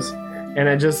his nose, and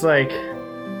I just like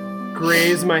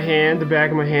graze my hand, the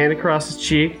back of my hand across his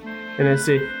cheek, and I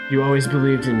say, you always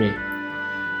believed in me.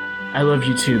 I love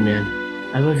you too, man.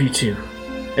 I love you too.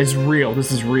 It's real.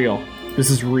 This is real. This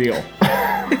is real.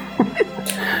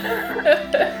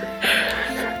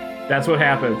 That's what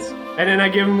happens. And then I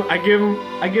give him a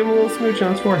little smooch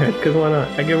on his forehead, because why not?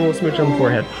 I give him a little smooch on the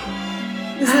forehead.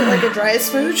 Is it like a dry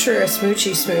smooch or a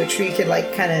smoochy smooch where you could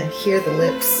like kind of hear the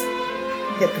lips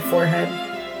hit the forehead?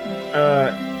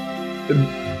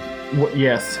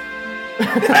 Yes.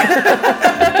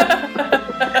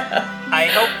 I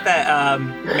hope that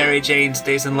Mary Jane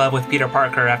stays in love with Peter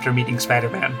Parker after meeting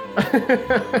Spider-Man.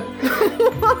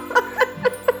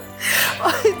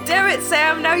 Damn it,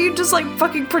 Sam. Now you just like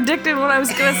fucking predicted what I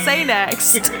was gonna say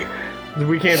next.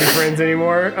 We can't be friends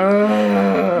anymore.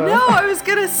 No, I was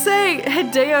gonna say,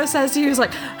 Hideo says to you, he's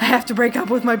like, I have to break up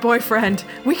with my boyfriend.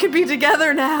 We can be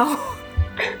together now.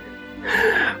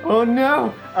 Oh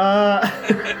no.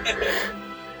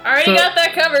 Already got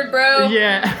that covered, bro.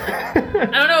 Yeah. I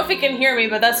don't know if he can hear me,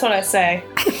 but that's what I say.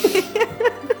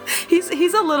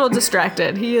 He's a little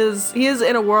distracted. He is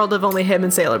in a world of only him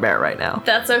and Sailor Bear right now.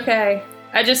 That's okay.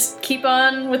 I just keep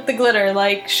on with the glitter,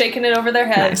 like shaking it over their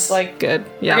heads, Nice. like Good.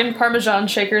 Yeah. friggin' Parmesan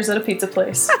shakers at a pizza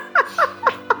place.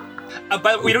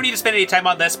 But we don't need to spend any time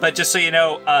on this, but just so you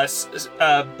know,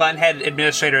 Bunhead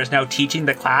Administrator is now teaching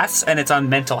the class, and it's on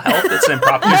mental health. It's an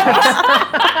improper class.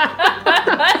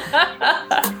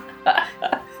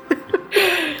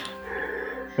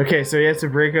 Okay, so he has to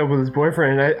break up with his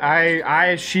boyfriend.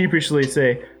 I sheepishly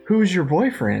say, who's your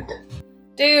boyfriend?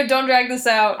 Dude, don't drag this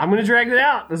out. I'm gonna drag it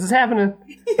out. This is happening.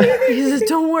 He says,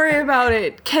 don't worry about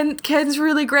it. Ken's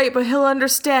really great, but he'll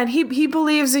understand. He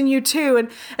believes in you too.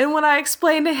 And when I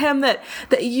explain to him that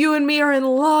you and me are in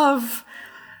love,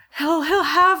 he'll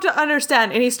have to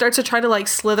understand. And he starts to try to like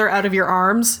slither out of your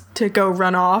arms to go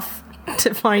run off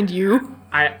to find you.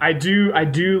 I do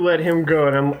let him go,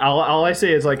 and all I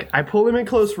say is like I pull him in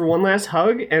close for one last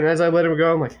hug, and as I let him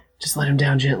go, I'm like, just let him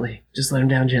down gently. Just let him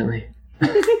down gently.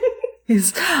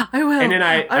 I will. And then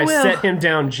I will. set him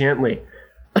down gently.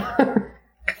 And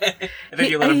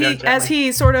then you let him down gently. As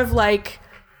he sort of like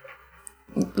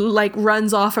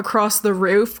runs off across the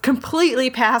roof, completely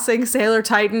passing Sailor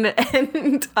Titan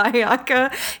and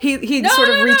Ayaka. He sort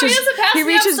of reaches. He doesn't pass he me,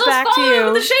 reaches I'm still back to following you.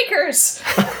 with the shakers.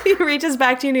 He reaches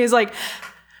back to you and he's like,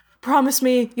 "Promise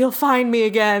me you'll find me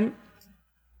again."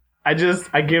 I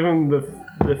give him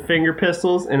the finger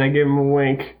pistols, and I give him a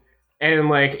wink. And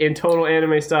like in total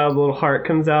anime style, the little heart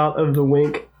comes out of the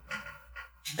wink.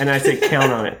 And I say,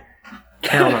 count on it.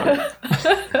 Count on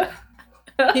it.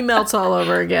 He melts all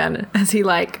over again as he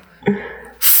like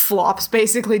flops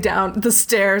basically down the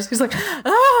stairs. He's like,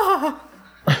 ah!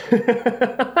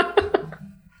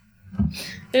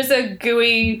 There's a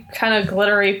gooey, kind of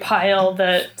glittery pile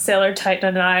that Sailor Titan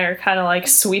and I are kind of like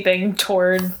sweeping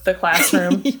toward the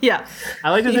classroom. Yeah.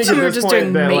 I like to You think two at are this just point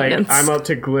doing that maintenance. like I'm up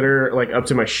to glitter, like up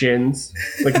to my shins.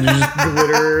 Like there's just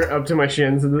glitter up to my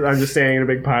shins, and I'm just standing in a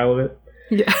big pile of it.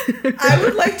 Yeah. I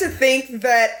would like to think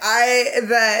that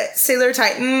Sailor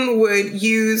Titan would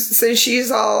use, since she's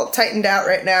all tightened out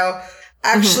right now,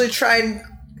 actually try and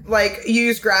like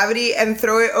use gravity and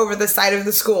throw it over the side of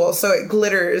the school so it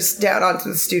glitters down onto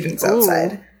the students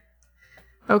outside.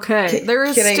 Okay. There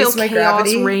is can I still use my chaos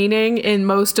gravity? reigning in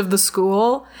most of the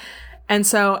school. And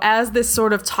so as this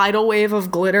sort of tidal wave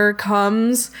of glitter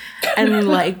comes and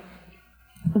like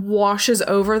washes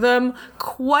over them,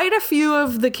 quite a few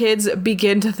of the kids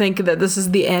begin to think that this is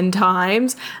the end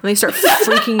times, and they start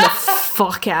freaking the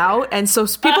fuck out. And so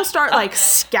people start like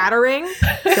scattering.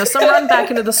 Some run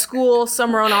back into the school,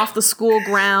 some run off the school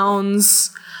grounds.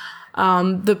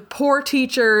 The poor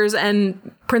teachers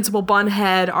and Principal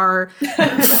Bunhead are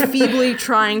feebly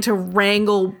trying to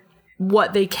wrangle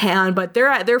what they can, but they're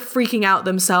freaking out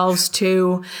themselves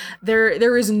too.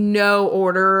 There is no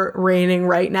order reigning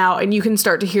right now, and you can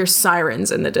start to hear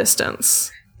sirens in the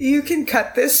distance. You can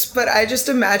cut this, but I just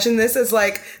imagine this as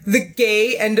like the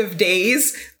gay end of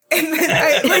days. And then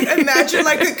I like imagine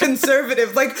like a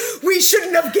conservative, like, we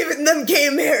shouldn't have given them gay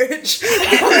marriage.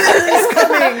 Glitter is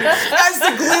coming as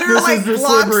the glitter This like is the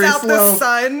blocks slippery out slope. the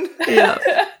sun. Yeah.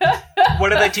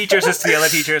 One of the teachers says to the other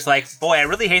teachers, like, boy, I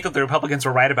really hate that the Republicans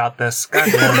were right about this.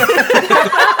 God damn.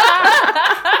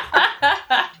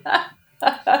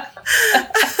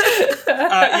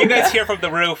 You guys hear from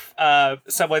the roof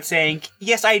someone saying,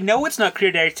 yes, I know it's not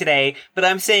career day today, but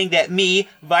I'm saying that me,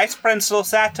 Vice Principal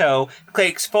Sato,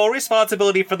 takes full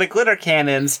responsibility for the glitter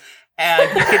cannons, and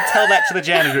you can tell that to the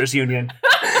janitors union.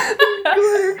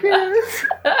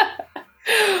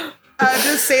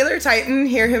 Does Sailor Titan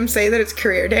hear him say that it's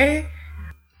career day?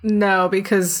 No,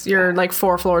 because you're like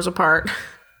 4 floors apart.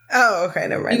 Oh, okay,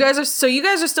 never mind. You guys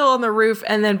are still on the roof,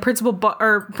 and then Principal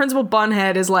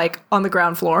Bunhead is like on the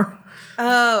ground floor.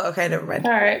 Oh, okay, never mind.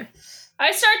 All right.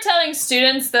 I start telling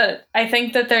students that I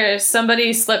think that there's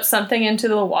somebody slipped something into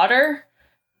the water,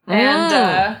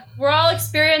 and we're all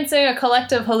experiencing a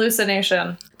collective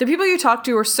hallucination. The people you talk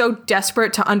to are so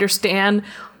desperate to understand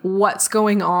what's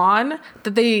going on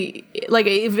that they, like,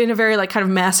 in a very like kind of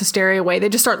mass hysteria way, they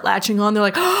just start latching on. They're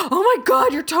like, oh my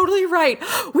god, you're totally right,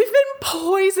 we've been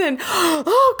poisoned.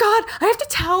 Oh god, I have to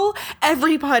tell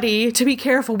everybody to be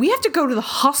careful, we have to go to the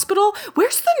hospital,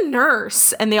 where's the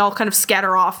nurse? And they all kind of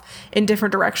scatter off in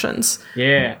different directions.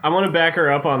 Yeah, I want to back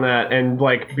her up on that and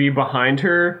like be behind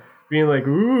her, being like,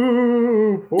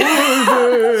 ooh,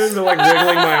 poison, and like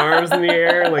wiggling my arms in the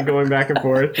air and like going back and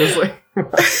forth, just like.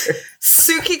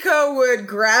 Tsukiko would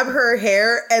grab her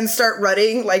hair and start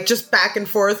running, like, just back and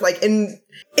forth, like, in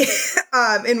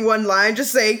one line,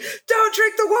 just saying, don't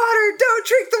drink the water, don't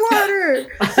drink the water,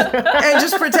 and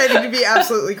just pretending to be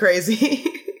absolutely crazy.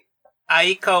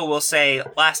 Aiko will say,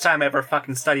 last time I ever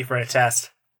fucking studied for a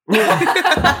test.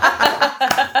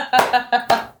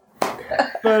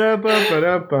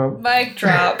 Mic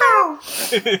drop.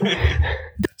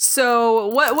 So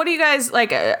what do you guys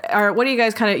like? What do you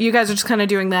guys kind of? You guys are just kind of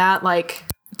doing that. Like,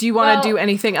 do you want to do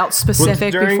anything else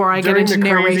specific before I get into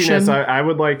narration? I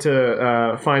would like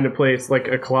to find a place like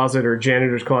a closet or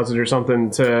janitor's closet or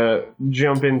something to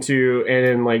jump into and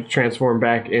then like transform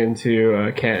back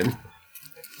into Ken.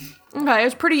 Okay,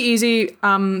 it's pretty easy.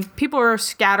 People are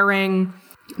scattering.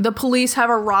 The police have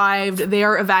arrived. They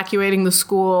are evacuating the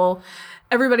school.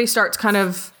 Everybody starts kind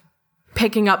of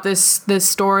picking up this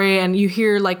story, and you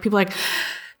hear like people like,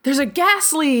 there's a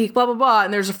gas leak, blah blah blah,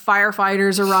 and there's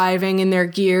firefighters arriving in their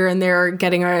gear, and they're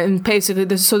getting and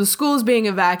basically so the school is being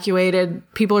evacuated.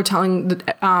 People are telling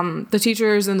the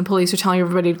teachers and the police are telling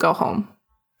everybody to go home.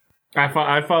 I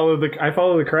follow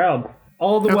the crowd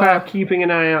all the while keeping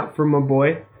an eye out for my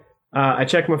boy. I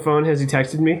check my phone. Has he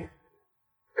texted me?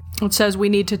 It says we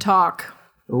need to talk.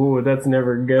 Ooh, that's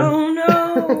never good. Oh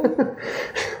no.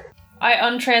 I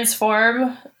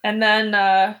untransform and then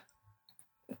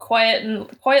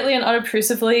quietly and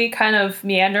unobtrusively kind of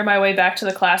meander my way back to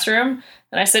the classroom.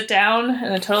 And I sit down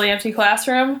in a totally empty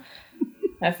classroom.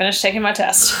 And I finish taking my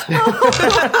test.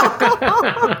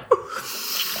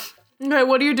 Okay,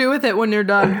 what do you do with it when you're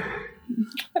done?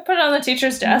 I put it on the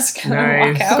teach's desk and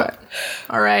Nice. walk out.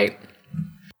 All right.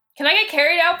 Can I get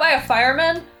carried out by a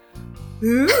fireman?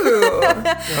 Ooh.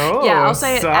 Oh, Yeah, I'll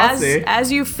say it saucy.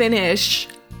 as you finish,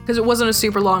 because it wasn't a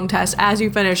super long test. As you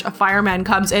finish, a fireman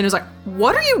comes in and is like,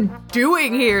 "What are you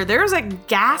doing here? There's a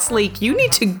gas leak. You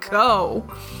need to go."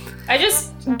 I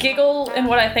just giggle in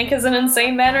what I think is an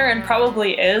insane manner, and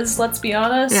probably is, let's be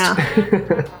honest.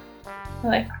 Yeah.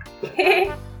 Like,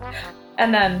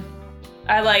 and then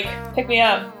I like, pick me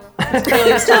up. It's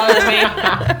clearly taller than me.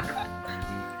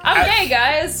 I'm gay,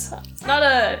 guys. It's not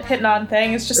a hitting on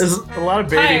thing. It's just There's a lot of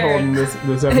baby tired. holding this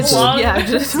It's episode. long- yeah,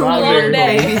 just a Long weird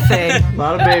day. baby thing. A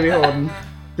lot of baby holding.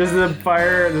 Does the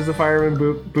fireman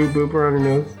boop around her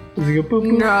nose? Does he go boop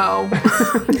boop? No.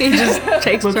 He just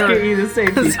takes Let's her get you to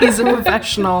safety. because he's a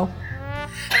professional.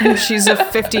 And she's a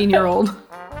 15-year-old.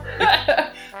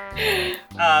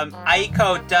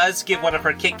 Aiko does give one of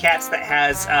her Kit Kats that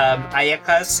has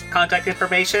Ayaka's contact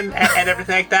information and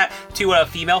everything like that to a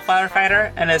female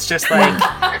firefighter, and it's just like,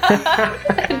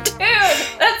 dude,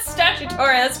 that's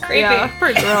statutory. That's creepy. Yeah,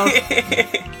 pretty gross.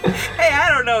 hey, I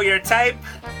don't know your type.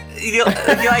 You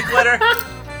like glitter?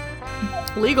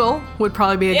 Legal would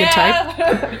probably be a good type.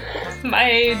 Yeah. My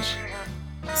age.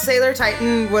 Sailor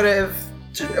Titan would have,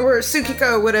 or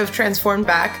Tsukiko would have transformed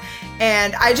back,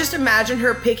 and I just imagine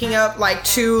her picking up like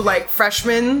two like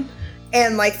freshmen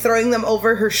and like throwing them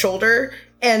over her shoulder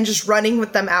and just running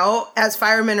with them out as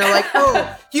firemen are like,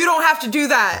 oh, you don't have to do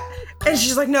that. And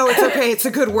she's like, no, it's okay, it's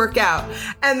a good workout.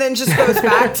 And then just goes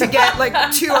back to get like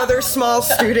two other small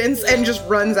students and just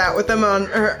runs out with them on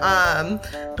her,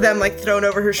 them like thrown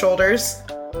over her shoulders.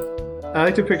 I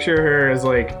like to picture her as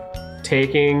like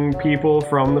taking people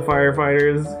from the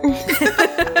firefighters,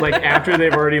 like after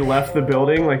they've already left the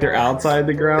building, like they're outside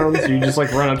the grounds. So you just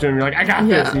like run up to them and you're like, I got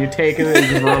this, and you take it and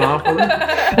you just run off with them.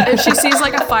 If she sees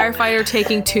like a firefighter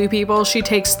taking 2 people, she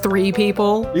takes 3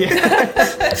 people.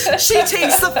 Yeah. She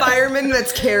takes the fireman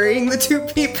that's carrying the 2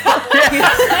 people.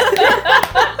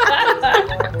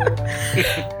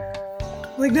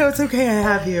 Like, no, it's okay, I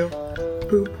have you.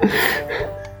 Boop.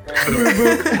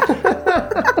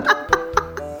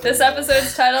 This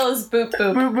episode's title is Boop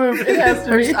Boop. Boop boop. It has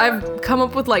to be. I've come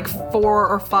up with like 4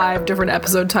 or 5 different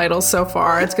episode titles so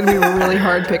far. It's gonna be really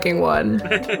hard picking one.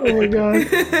 Oh my god.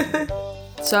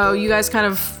 So you guys kind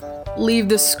of leave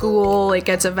the school, it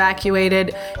gets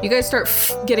evacuated. You guys start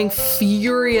getting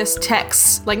furious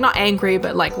texts, like not angry,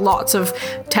 but like lots of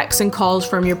texts and calls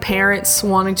from your parents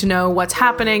wanting to know what's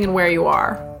happening and where you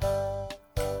are.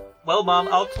 Well, Mom,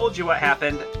 I told you what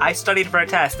happened. I studied for a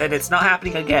test, and it's not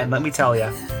happening again, let me tell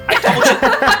you. I told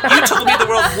you. You told me the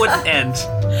world wouldn't end.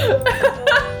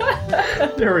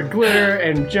 There were glitter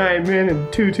and giant men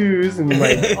and tutus and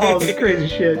like all this crazy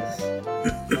shit.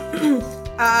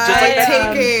 I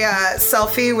take a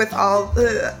selfie with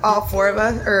all 4 of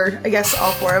us, or I guess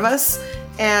all 4 of us,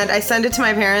 and I send it to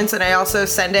my parents, and I also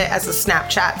send it as a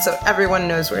Snapchat so everyone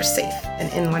knows we're safe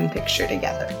and in one picture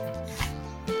together.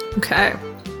 Okay.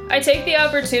 I take the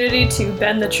opportunity to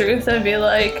bend the truth and be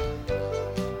like,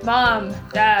 Mom,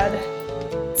 Dad,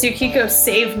 Tsukiko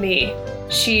saved me.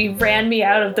 She ran me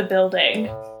out of the building.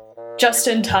 Just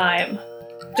in time.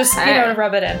 Just, you know, to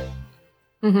rub it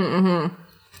in.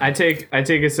 I take a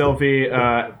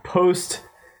selfie, post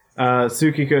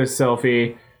Tsukiko's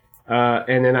selfie,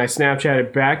 and then I Snapchat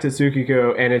it back to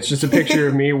Tsukiko, and it's just a picture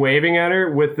of me waving at her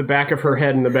with the back of her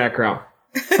head in the background.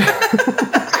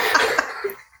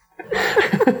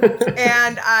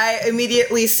 And I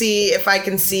immediately see if I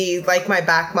can see like my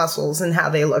back muscles and how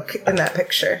they look in that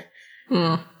picture.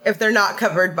 If they're not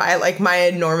covered by like my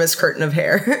enormous curtain of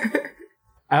hair.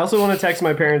 I also want to text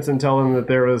my parents and tell them that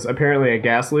there was apparently a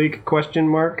gas leak, ?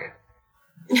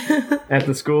 At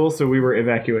the school, so we were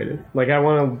evacuated. Like, I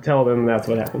want to tell them that's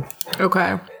what happened.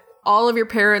 Okay. All of your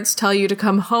parents tell you to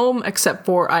come home except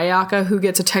for Ayaka, who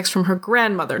gets a text from her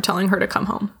grandmother telling her to come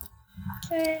home.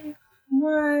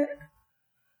 What?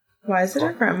 Why is it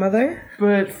her grandmother?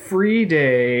 But free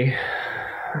day.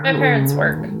 My parents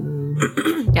work.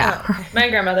 Yeah. My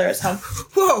grandmother is home.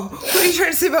 Whoa, what are you trying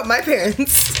to say about my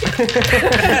parents?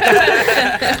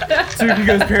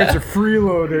 Tsukiko's parents are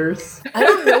freeloaders. I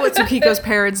don't know what Tsukiko's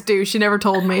parents do. She never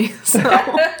told me. So Did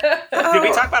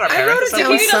we talk about our I wrote parents? it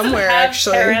down Tsukiko doesn't somewhere, have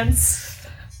actually. parents.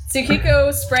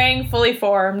 Tsukiko sprang fully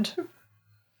formed.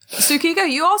 Tsukiko,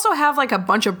 you also have like a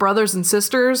bunch of brothers and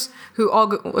sisters who all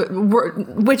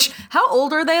which how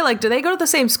old are they? Like, do they go to the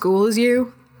same school as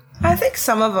you? I think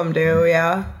some of them do,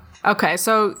 yeah. Okay,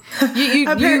 so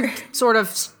you sort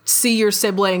of see your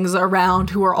siblings around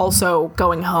who are also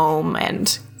going home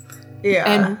and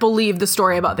believe the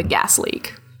story about the gas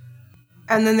leak.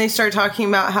 And then they start talking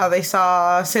about how they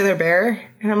saw Sailor Bear,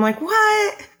 and I'm like,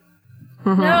 what?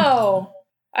 No,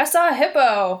 I saw a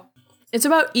hippo. It's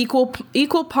about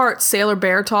equal parts Sailor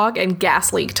Bear talk and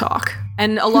gas leak talk.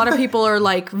 And a lot of people are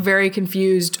like very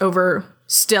confused over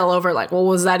like, well,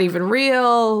 was that even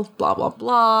real? Blah, blah,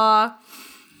 blah.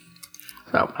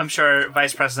 So I'm sure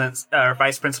Vice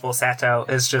Principal Sato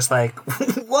is just like,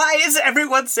 why is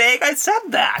everyone saying I said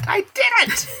that? I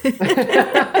didn't.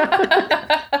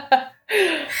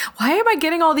 why am I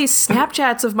getting all these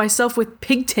Snapchats of myself with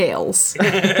pigtails?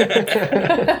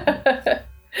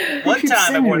 One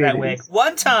time I wore that wig.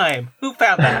 One time. Who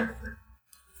found that?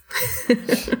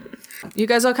 You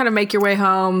guys all kind of make your way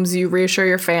home. You reassure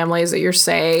your families that you're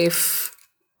safe.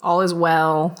 All is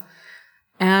well.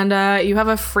 And you have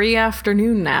a free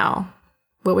afternoon now.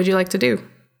 What would you like to do?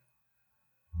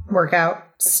 Work out.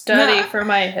 Study for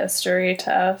my history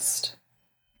test.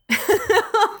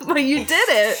 But you did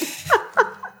it.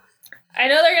 I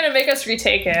know they're gonna make us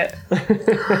retake it.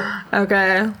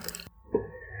 Okay.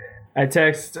 I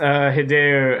text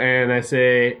Hideo and I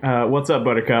say, what's up,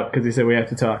 Buttercup? Because he said we have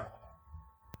to talk.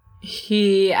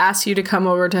 He asked you to come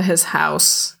over to his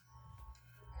house.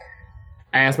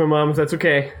 I asked my mom if that's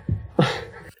okay.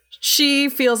 She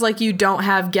feels like you don't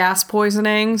have gas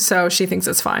poisoning, so she thinks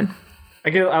it's fine. I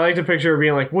like to picture her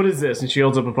being like, what is this? And she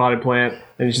holds up a potted plant,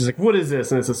 and she's like, what is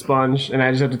this? And it's a sponge, and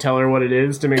I just have to tell her what it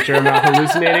is to make sure I'm not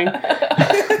hallucinating.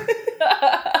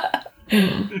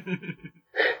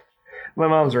 My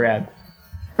mom's rad.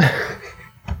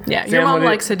 Yeah, Sam, your mom what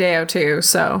likes Hideo too,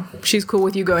 so she's cool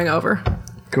with you going over.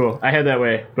 Cool. I head that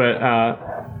way, but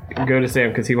go to Sam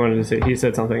because he wanted to say, he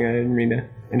said something. I didn't mean to.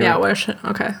 Anyway. Yeah, wish.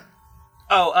 Okay.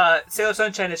 Oh, Sailor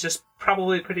Sunshine is just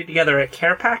probably putting together a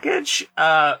care package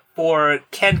for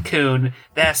Ken-kun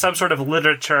that has some sort of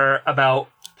literature about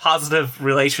positive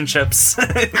relationships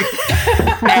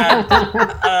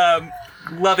and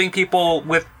loving people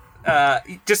with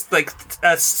just like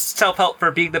self-help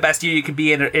for being the best you can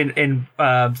be in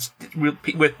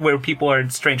with where people are in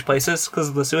strange places because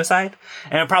of the suicide.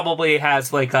 And it probably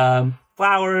has like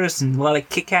flowers and a lot of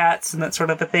Kit Kats and that sort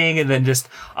of a thing, and then just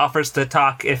offers to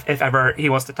talk if ever he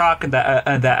wants to talk, and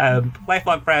that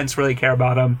lifelong friends really care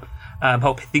about him.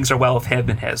 Hope things are well with him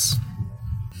and his.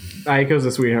 Aiko's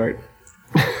a sweetheart.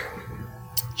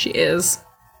 She is.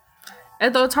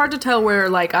 And though it's hard to tell where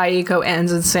like Aiko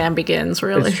ends and Sam begins,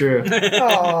 really. It's true.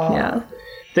 Yeah.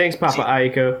 Thanks, Papa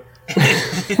Aiko.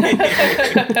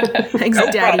 Thanks,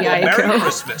 No Daddy problem. Merry Aiko.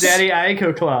 Christmas. Daddy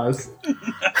Aiko Claus.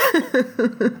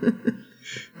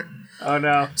 Oh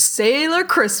no. Sailor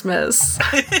Christmas.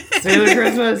 Sailor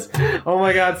Christmas. Oh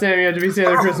my God, Sam, you have to be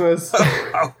Sailor Christmas.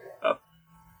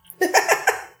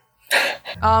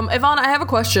 Yvonne, I have a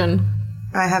question.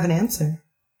 I have an answer.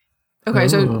 Okay,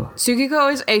 so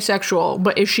Tsukiko is asexual,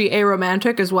 but is she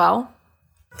aromantic as well?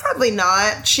 Probably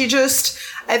not.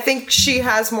 I think she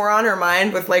has more on her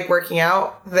mind with like working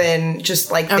out than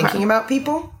just like thinking about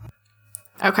people.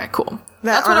 Okay, cool.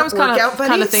 That That's what I aren't was workout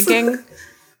kind of buddies. thinking.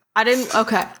 I didn't.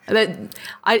 Okay,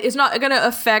 it's not gonna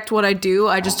affect what I do.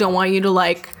 I just don't want you to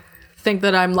like think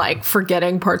that I'm like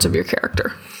forgetting parts of your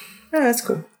character. Yeah, that's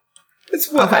cool.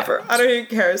 It's whatever. I don't even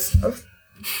care.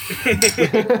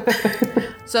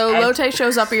 So Lotte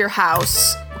shows up at your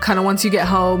house kind of once you get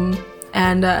home,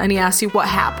 and he asks you what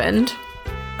happened.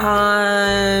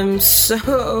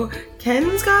 So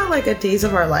Ken's got like a Days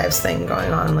of Our Lives thing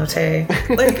going on, Lotte.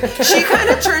 Like, she kind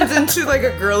of turns into like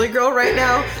a girly girl right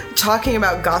now, talking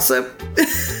about gossip.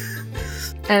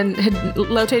 And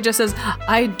Lotte just says,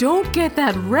 I don't get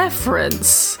that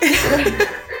reference.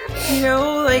 You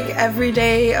know, like every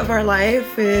day of our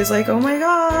life is like, oh my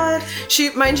God.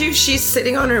 Mind you, she's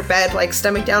sitting on her bed, like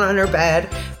stomach down on her bed,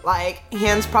 like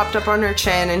hands propped up on her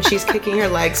chin, and she's kicking her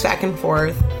legs back and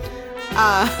forth.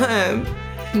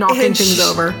 Knocking things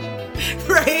over.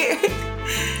 Right?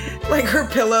 Like her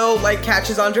pillow like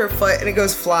catches onto her foot and it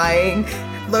goes flying.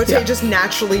 Lotte just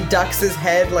naturally ducks his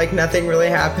head like nothing really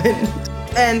happened.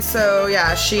 And so,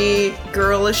 yeah, she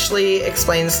girlishly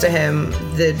explains to him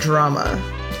the drama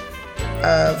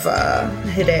of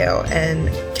Hideo and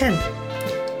Ken.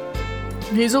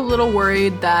 He's a little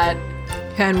worried that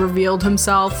Ken revealed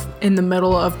himself in the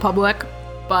middle of public,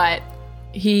 but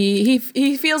he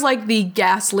feels like the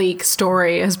gas leak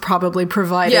story has probably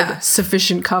provided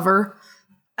sufficient cover.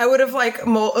 I would have like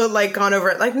gone over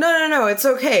it like, no, it's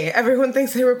okay. Everyone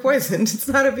thinks they were poisoned. It's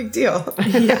not a big deal.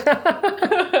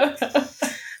 Yeah.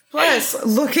 Plus,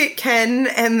 look at Ken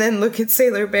and then look at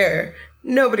Sailor Bear.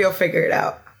 Nobody will figure it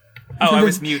out. Oh, I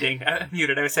was muted. I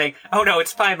was saying, oh no,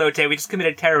 it's fine, Lotte. We just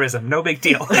committed terrorism. No big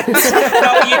deal. It's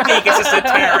not unique. It's just a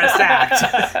terrorist act.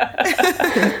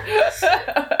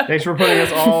 Thanks for putting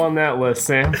us all on that list,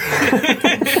 Sam.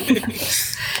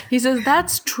 He says,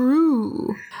 that's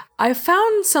true. I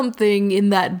found something in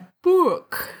that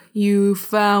book you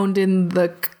found in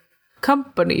the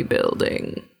company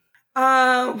building.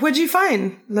 What'd you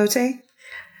find, Lotte?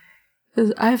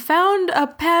 I found a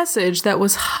passage that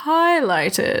was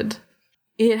highlighted.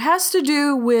 It has to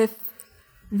do with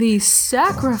the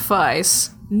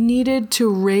sacrifice needed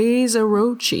to raise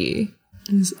Orochi.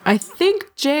 I think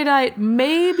Jadeite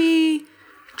may be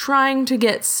trying to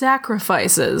get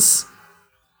sacrifices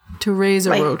to raise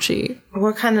Orochi.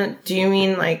 What kind of... Do you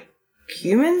mean, like,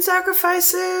 human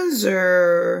sacrifices,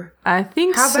 or... I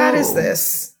think How so. bad is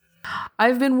this?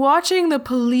 I've been watching the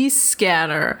police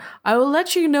scanner. I will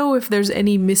let you know if there's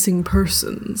any missing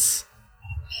persons.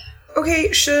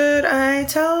 Okay, should I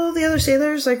tell the other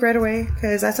sailors, like, right away?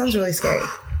 Because that sounds really scary.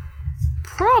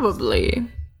 Probably.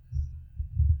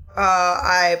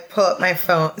 I pull up my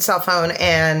cell phone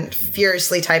and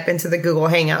furiously type into the Google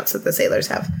Hangouts that the sailors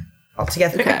have all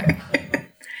together. Okay.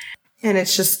 And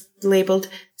it's just labeled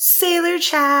Sailor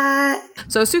Chat.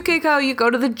 So, Sukeko, you go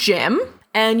to the gym,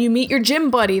 and you meet your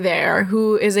gym buddy there,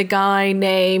 who is a guy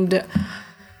named...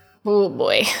 Oh,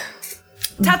 boy.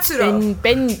 Tatsuro.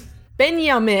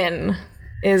 Benjamin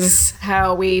is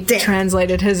how we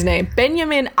translated his name.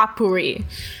 Benjamin Apuri.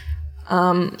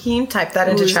 Can you type that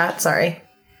into chat? Sorry.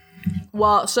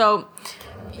 Well, so...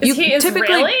 Is he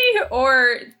Israeli,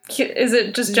 or is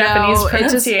it just Japanese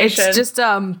pronunciation? It's just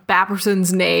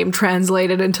Bapperson's name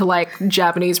translated into, like,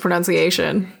 Japanese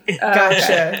pronunciation.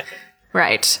 Gotcha.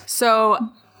 Right. So,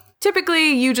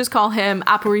 typically, you just call him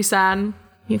Apuri-san,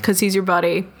 because he's your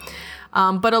buddy.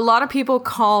 But a lot of people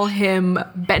call him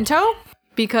Bento,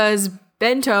 because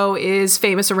Bento is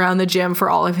famous around the gym for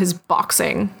all of his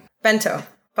boxing. Bento.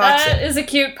 That is a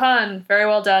cute pun. Very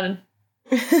well done.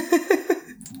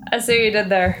 I see what you did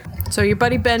there. So your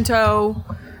buddy Bento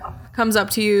comes up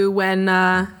to you when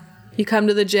you come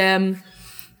to the gym.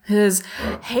 He says,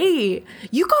 "Hey,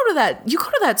 you go to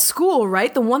that school,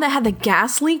 right? The one that had the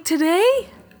gas leak today?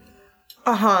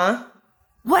 Uh-huh.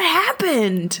 What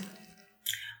happened?"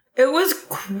 It was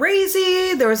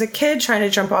crazy. There was a kid trying to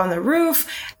jump on the roof,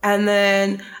 and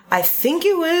then I think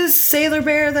it was Sailor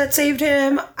Bear that saved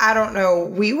him. I don't know.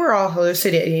 We were all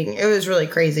hallucinating. It was really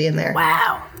crazy in there.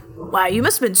 Wow, you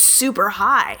must have been super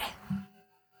high.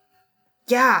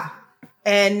 Yeah.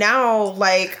 And now,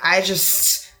 like, I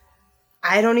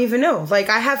don't even know. Like,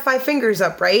 I have 5 fingers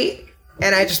up, right?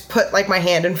 And I just put, like, my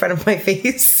hand in front of my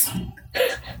face.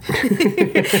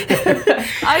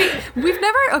 We've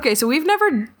never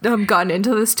gotten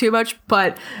into this too much,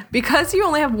 but because you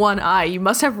only have one eye, you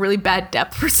must have really bad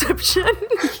depth perception.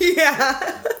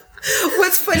 Yeah.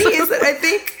 What's funny is that I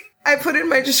think I put in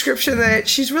my description that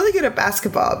she's really good at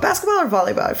basketball or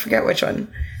volleyball. I forget which one.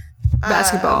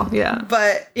 Basketball, yeah.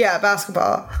 But yeah,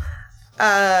 basketball.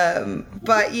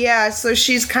 But yeah, so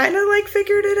she's kind of like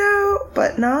figured it out,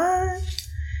 but not.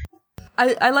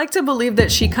 I like to believe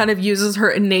that she kind of uses her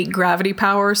innate gravity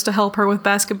powers to help her with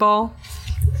basketball.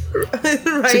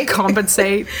 Right? To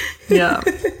compensate. Yeah.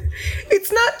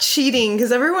 It's not cheating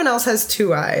because everyone else has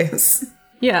 2 eyes.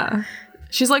 Yeah.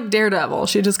 She's like Daredevil.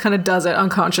 She just kind of does it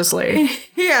unconsciously.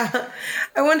 Yeah.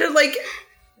 I wonder, like,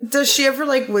 does she ever,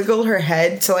 like, wiggle her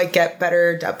head to, like, get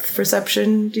better depth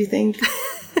perception, do you think?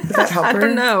 Does that help her? I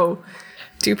don't know.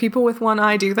 Do people with one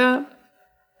eye do that?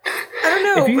 I don't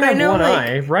know. If you but have I know, one like,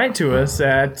 eye, write to us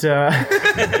at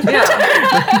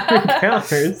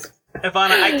Encounters.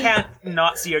 Ivana, I can't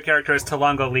not see your character as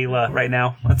Talongo Leela right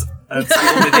now. That's the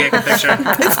only thing I can picture.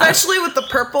 especially with the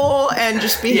purple and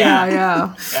just being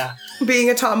Yeah. being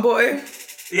a tomboy.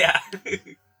 Yeah.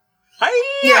 Hi.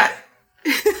 Yeah.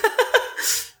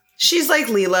 She's like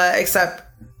Leela, except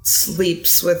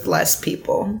sleeps with less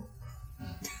people.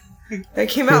 That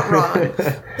came out wrong.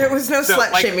 There was no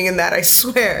slut shaming in that, I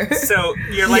swear. So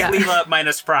you're like Leela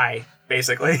minus Fry,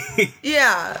 basically.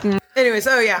 Yeah. Anyways,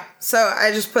 so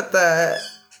I just put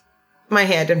my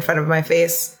hand in front of my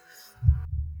face.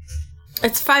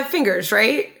 It's 5 fingers,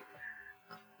 right?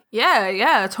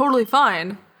 Yeah, totally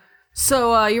fine.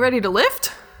 So, you ready to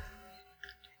lift?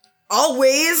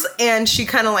 Always. And she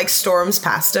kind of like storms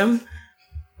past him.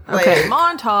 Okay,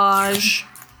 montage.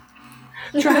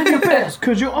 Try your best,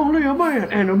 cause you're only a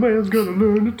man, and a man's gonna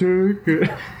learn to take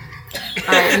it.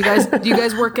 Alright, you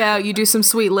guys work out, you do some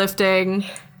sweet lifting.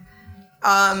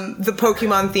 The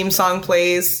Pokemon theme song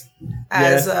plays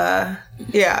as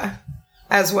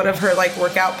as one of her like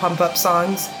workout pump up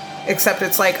songs, except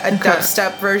it's like a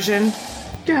dubstep version.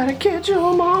 Gotta catch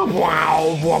 'em all.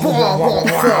 Wow.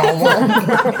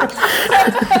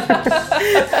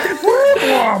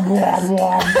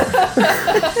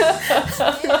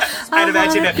 I'd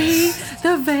imagine it. Be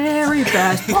the very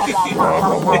best.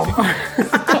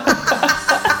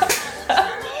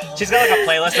 She's got like a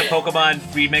playlist of Pokemon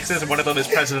remixes, and one of them is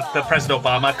the President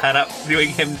Obama cut up doing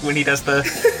him when he does the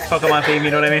Pokemon theme.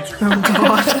 You know what I mean? Oh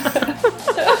god.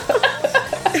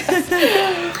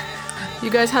 You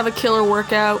guys have a killer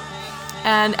workout,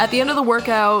 And at the end of the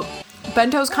workout,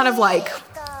 Bento's kind of like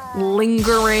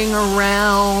lingering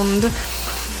around,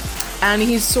 and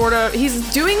he's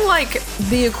doing like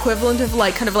the equivalent of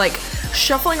like kind of like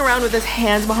shuffling around with his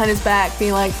hands behind his back,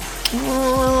 being like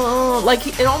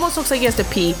it almost looks like he has to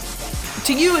pee.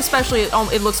 To you especially,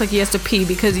 it looks like he has to pee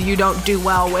because you don't do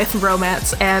well with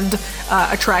romance and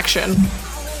attraction.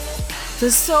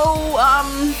 So,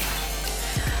 wanna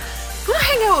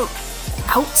hang out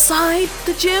outside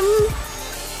the gym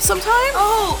sometime?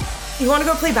 Oh, you want to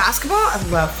go play basketball? I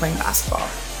love playing basketball.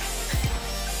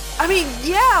 I mean,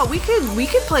 yeah, we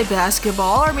could play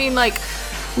basketball. I mean, like,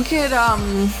 we could,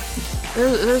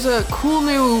 there's a cool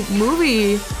new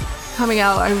movie coming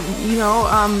out. Do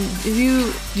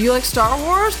you like Star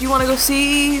Wars? Do you want to go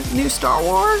see new Star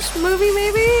Wars movie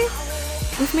maybe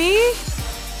with me?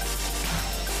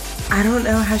 I don't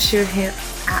know how she would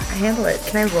handle it.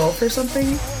 Can I roll for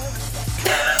something?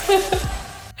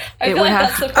 I feel like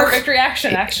that's the perfect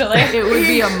reaction, actually. It would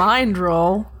be a mind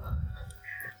roll.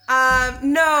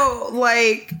 No,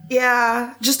 like,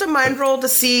 yeah, just a mind roll to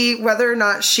see whether or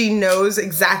not she knows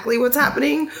exactly what's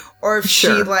happening, or if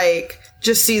she, like,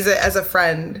 just sees it as a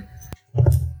friend.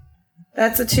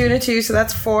 That's a 2 and a 2, so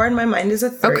that's 4, and my mind is a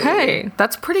 3. Okay,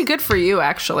 that's pretty good for you,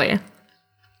 actually.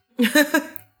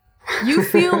 You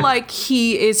feel like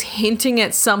he is hinting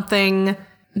at something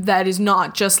that is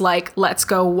not just like, let's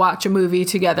go watch a movie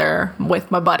together with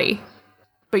my buddy.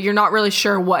 But you're not really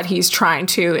sure what he's trying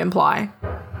to imply.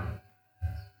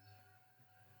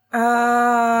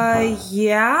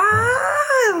 Yeah,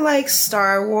 I like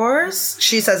Star Wars.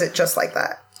 She says it just like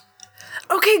that.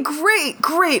 Okay, great.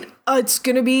 It's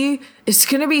gonna be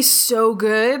so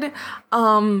good.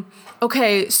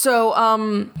 Okay,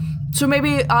 so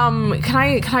maybe can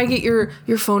I get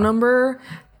your phone number,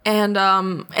 and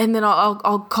then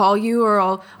I'll call you, or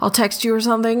I'll text you or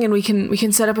something, and we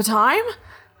can set up a time?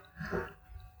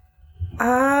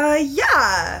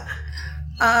 Yeah.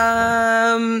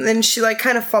 And she like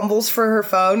kind of fumbles for her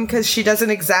phone because she doesn't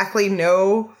exactly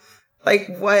know like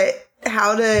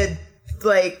how to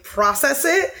like process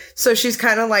it. So she's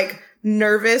kind of like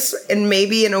nervous, and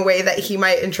maybe in a way that he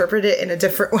might interpret it in a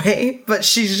different way, but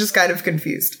she's just kind of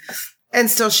confused and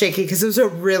still shaky because it was a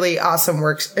really awesome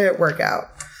workout.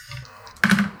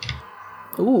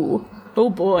 Ooh. Oh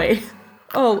boy.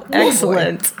 Oh,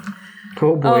 excellent.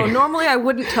 Oh boy. Oh, normally I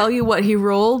wouldn't tell you what he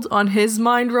rolled on his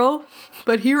mind roll,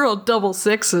 but he rolled double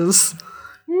 6s.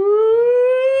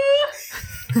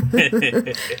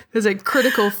 It's a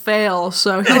critical fail,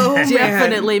 so he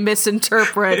definitely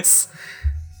misinterprets.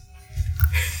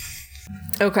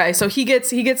 Okay, so he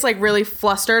gets like really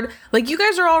flustered. Like, you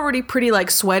guys are already pretty like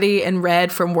sweaty and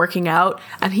red from working out,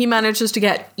 and he manages to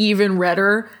get even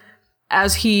redder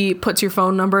as he puts your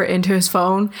phone number into his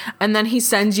phone, and then he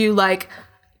sends you like,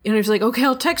 he's like, okay,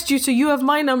 I'll text you so you have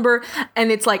my number,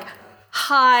 and it's like,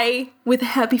 hi, with a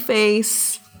happy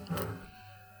face.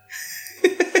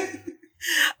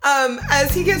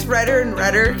 As he gets redder and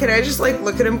redder, can I just like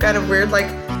look at him kind of weird, like,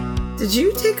 did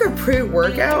you take a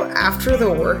pre-workout after the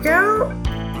workout?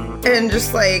 And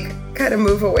just like kind of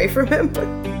move away from him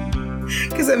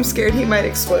because I'm scared he might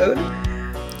explode.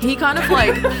 He kind of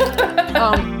like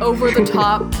over the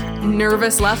top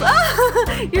nervous laughs.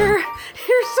 Ah, you're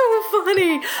so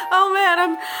funny. Oh man,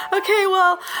 I'm okay.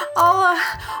 Well,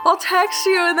 I'll text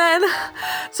you, and then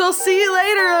so I'll see you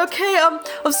later. Okay,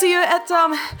 I'll see you at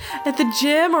the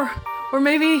gym, or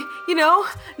maybe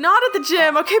not at the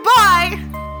gym. Okay, bye.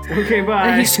 Okay, bye.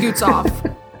 And he scoots off.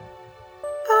 Bye.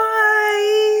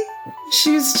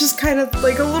 She's just kind of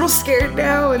like a little scared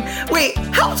now. And wait,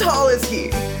 how tall is he?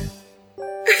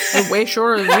 I'm way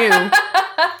shorter than you.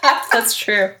 That's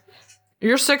true.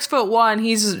 You're 6'1".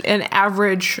 He's an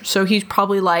average, so he's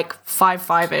probably like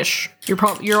 5'5"-ish.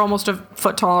 You're almost a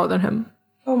foot taller than him.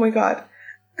 Oh my god.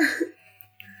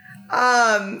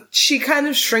 She kind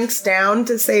of shrinks down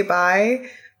to say bye,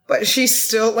 but she's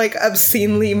still like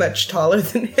obscenely much taller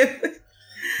than him.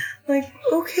 Like,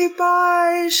 okay,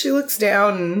 bye. She looks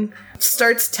down and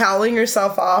starts toweling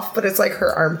herself off, but it's like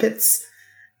her armpits.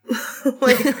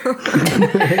 like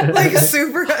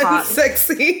super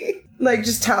unsexy. Like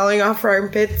just toweling off her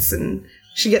armpits, and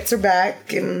she gets her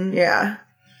back, and yeah.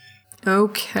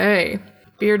 Okay.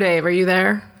 Beer Dave, are you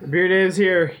there? Beer Dave's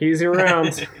here. He's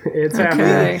around. It's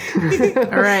happening.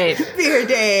 All right. Beer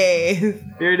Dave.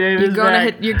 Beer Dave is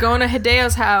back. You're going to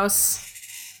Hideo's house.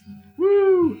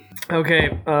 Woo!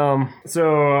 Okay,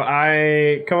 so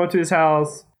I come up to his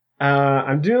house.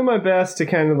 I'm doing my best to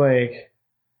kind of like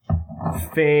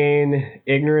feign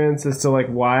ignorance as to like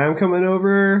why I'm coming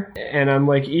over, and I'm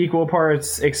like equal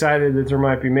parts excited that there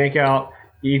might be makeout,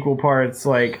 equal parts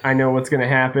like I know what's gonna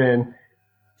happen,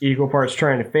 equal parts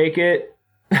trying to fake it.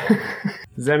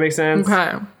 Does that make sense?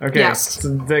 Okay. Yes.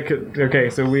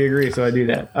 So we agree. So I do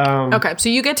that. Okay, so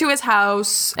you get to his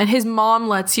house, and his mom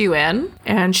lets you in,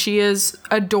 and she is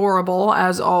adorable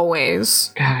as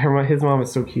always. God, his mom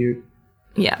is so cute.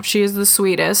 Yeah, she is the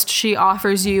sweetest. She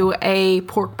offers you a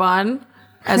pork bun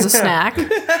as a snack.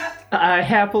 I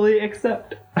happily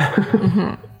accept.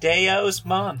 Deo's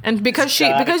mom. And because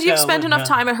you've spent enough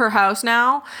time at her house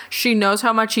now, she knows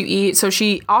how much you eat, so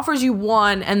she offers you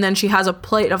one, and then she has a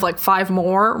plate of like 5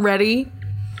 more ready.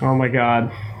 Oh my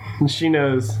god. She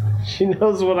knows. She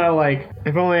knows what I like.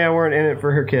 If only I weren't in it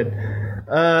for her kid.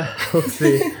 Let's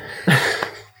see.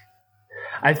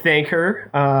 I thank her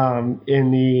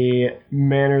in the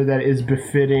manner that is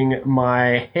befitting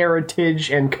my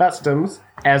heritage and customs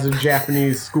as a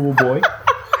Japanese schoolboy.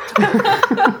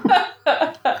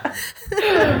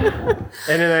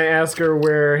 And then I ask her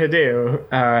where Hideo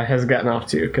has gotten off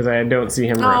to, because I don't see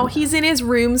him around. Oh, he's in his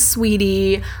room,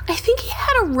 sweetie. I think he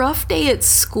had a rough day at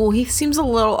school. He seems a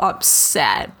little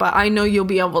upset, but I know you'll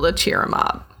be able to cheer him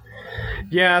up.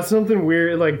 Yeah, something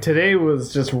weird. Like, today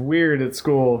was just weird at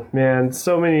school, man.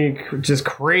 So many just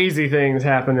crazy things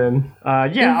happening.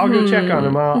 Yeah, I'll go check on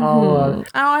him. Oh,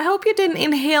 I hope you didn't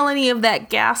inhale any of that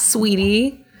gas,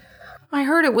 sweetie. I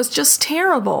heard it was just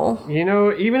terrible. You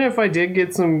know, even if I did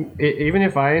get some, even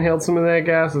if I inhaled some of that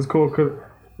gas, it's cool. Cause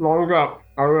long ago,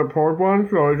 I got pork one,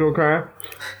 so it's okay.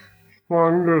 Well,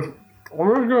 I'm just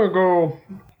gonna go.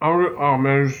 Oh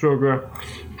man, it's so good.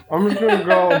 I'm just gonna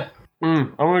go.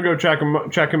 I'm gonna go check him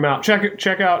out.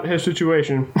 Check out his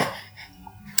situation.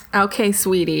 Okay,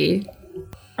 sweetie.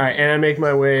 All right, and I make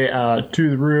my way to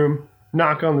the room.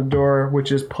 Knock on the door,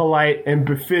 which is polite and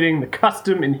befitting the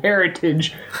custom and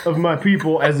heritage of my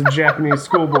people as a Japanese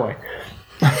schoolboy.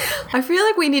 I feel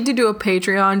like we need to do a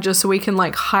Patreon just so we can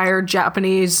like hire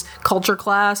Japanese culture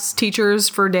class teachers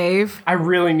for Dave. I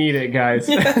really need it, guys.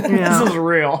 This is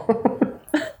real.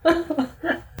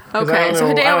 Okay,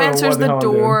 so Hideo answers the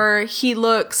door. He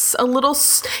looks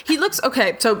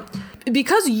okay, so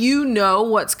because you know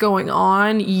what's going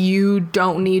on, you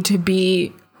don't need to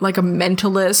be like a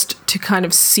mentalist to kind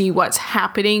of see what's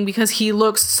happening, because he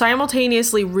looks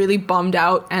simultaneously really bummed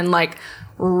out and like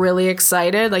really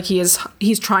excited. Like he's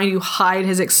trying to hide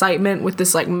his excitement with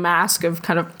this like mask of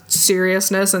kind of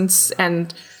seriousness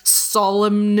and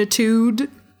solemnitude.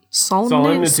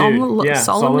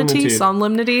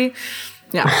 Solemnity.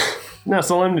 Yeah. No,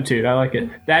 solemnitude. I like it.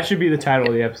 That should be the title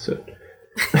of the episode.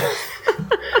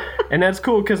 And that's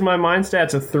cool because my mind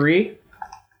stat's a 3.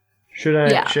 Should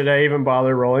I even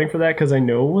bother rolling for that because I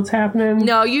know what's happening?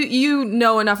 No, you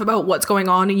know enough about what's going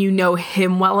on and you know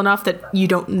him well enough that you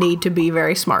don't need to be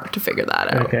very smart to figure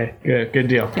that out. Okay, good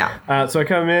deal. Yeah. So I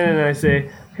come in and I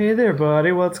say, "Hey there,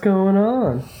 buddy, what's going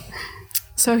on?"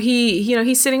 So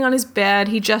he's sitting on his bed.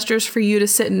 He gestures for you to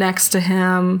sit next to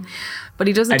him, but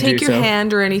he doesn't take your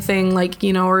hand or anything, like,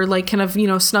 or like kind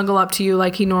of, snuggle up to you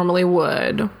like he normally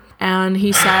would. And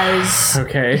he says,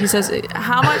 okay. He says,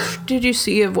 how much did you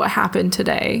see of what happened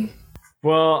today?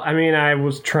 Well, I mean, I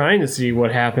was trying to see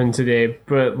what happened today,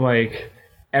 but like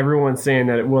everyone's saying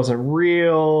that it wasn't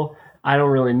real. I don't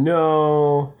really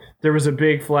know. There was a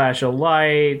big flash of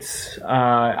light.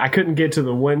 I couldn't get to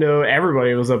the window.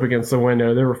 Everybody was up against the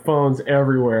window. There were phones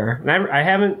everywhere. And I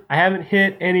haven't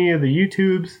hit any of the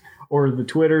YouTubes or the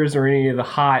Twitters or any of the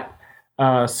hot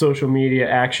social media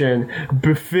action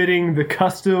befitting the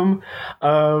custom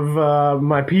of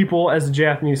my people as a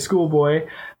Japanese schoolboy.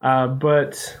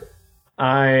 But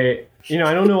I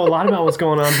don't know a lot about what's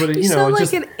going on. But you sound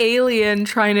like an alien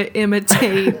trying to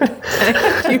imitate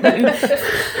a human.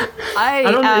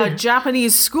 I,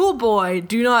 Japanese schoolboy,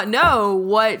 do not know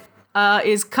what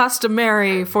is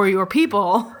customary for your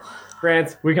people.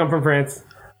 France. We come from France.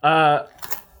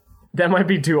 That might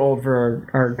be too old for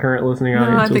our current listening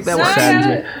audience. No, I think that works.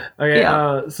 Okay,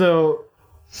 yeah. So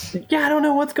I don't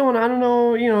know what's going on. I don't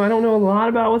know, I don't know a lot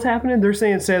about what's happening. They're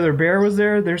saying Sailor Bear was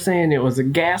there. They're saying it was a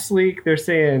gas leak. They're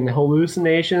saying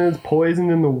hallucinations,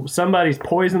 somebody's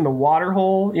poisoned the water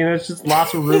hole. It's just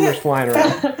lots of rumors flying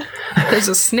around. There's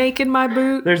a snake in my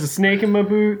boot. There's a snake in my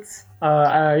boots.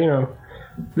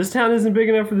 This town isn't big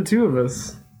enough for the two of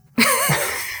us.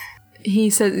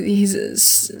 He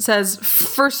says,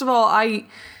 first of all, I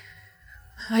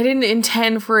didn't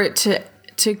intend for it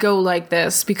to go like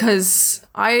this, because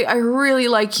I really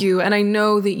like you, and I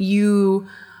know that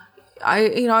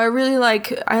I really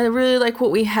like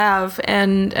what we have,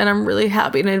 and I'm really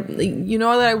happy, and you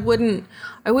know that I wouldn't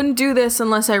do this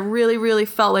unless I really, really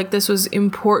felt like this was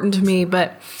important to me,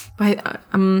 but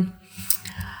I'm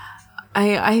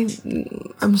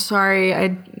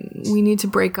sorry, we need to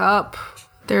break up.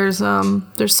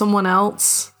 there's someone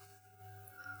else.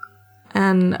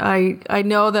 And I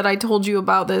know that I told you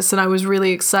about this, and I was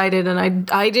really excited, and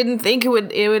I didn't think it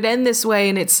would end this way,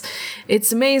 and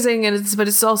it's amazing, and but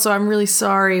it's also, I'm really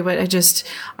sorry, but I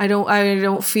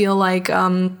don't feel like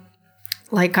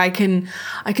I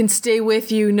can stay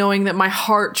with you knowing that my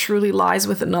heart truly lies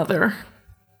with another.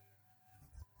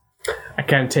 I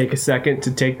kind of take a second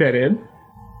to take that in,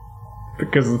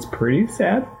 because it's pretty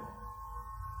sad.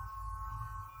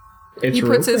 He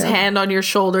puts his hand on your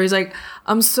shoulder. He's like,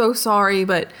 I'm so sorry,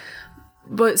 but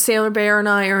Sailor Bear and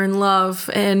I are in love,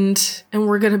 and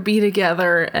we're gonna be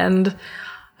together, and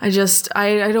I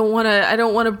don't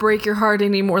want to break your heart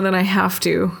any more than I have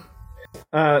to.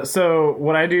 So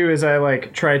what I do is I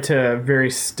like try to very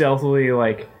stealthily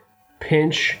like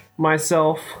pinch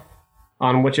myself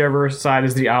on whichever side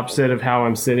is the opposite of how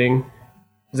I'm sitting.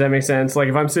 Does that make sense? Like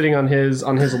if I'm sitting on his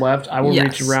left, I will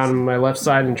reach around on my left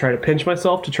side and try to pinch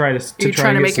myself to try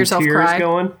to make yourself tears cry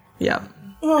going. Yeah.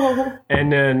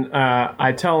 And then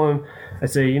I tell him, I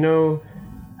say, you know,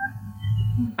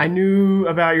 I knew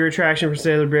about your attraction for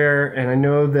Sailor Bear, and I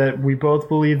know that we both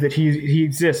believe that he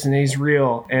exists and he's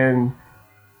real, and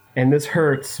this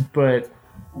hurts, but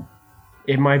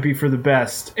it might be for the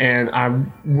best.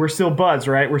 And we're still buds,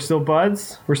 right? We're still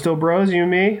buds. We're still bros. You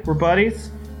and me. We're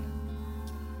buddies.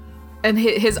 And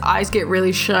his eyes get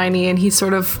really shiny, and he gets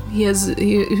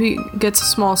a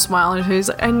small smile, and he's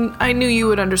like, I knew you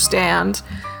would understand.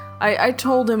 I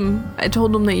told him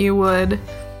that you would,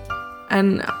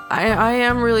 and I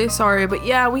am really sorry, but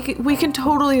yeah, we can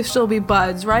totally still be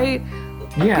buds, right?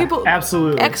 Yeah,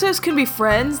 absolutely. Exes can be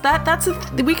friends.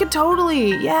 We could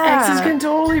totally, yeah. Exes can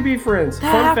totally be friends.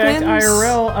 Fun fact,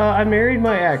 IRL, I married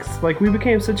my ex. Like, we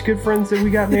became such good friends that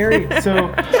we got married.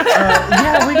 So,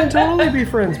 yeah, we can totally be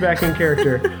friends back in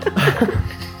character.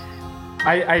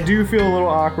 I do feel a little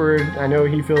awkward. I know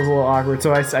he feels a little awkward.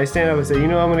 So I stand up and say, you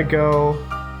know, I'm gonna go.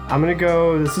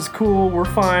 This is cool. We're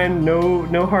fine.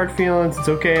 No hard feelings. It's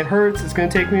okay. It hurts. It's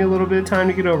gonna take me a little bit of time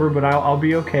to get over, but I'll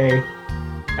be okay.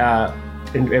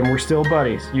 And we're still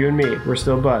buddies. You and me, we're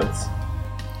still buds.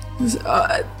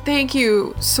 Thank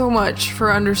you so much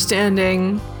for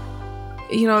understanding.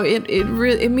 You know,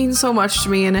 it means so much to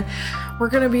me, and we're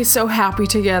gonna be so happy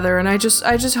together. And I just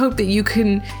hope that you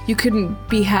can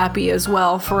be happy as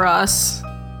well for us.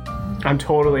 I'm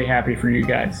totally happy for you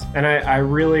guys, and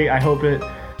I hope it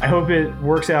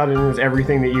works out and is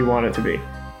everything that you want it to be.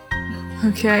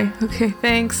 Okay.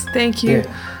 Thanks. Thank you.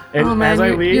 Yeah. And oh man, as I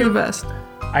leave, you're the best.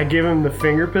 I give him the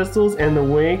finger pistols and the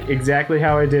wink exactly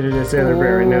how I did it at Sailor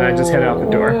Bear, and then I just head out the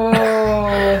door.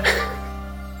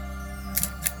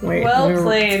 Wait, well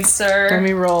played, sir. Let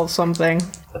me roll something.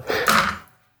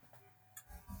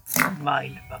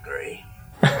 Mind fuckery.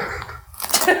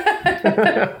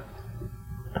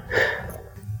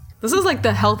 This is like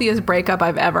the healthiest breakup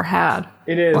I've ever had.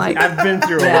 It is. Like, I've been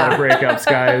through a lot of breakups,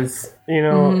 guys. You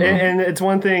know, and it's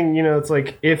one thing, you know, it's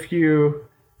like if you're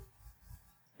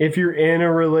in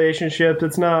a relationship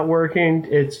that's not working,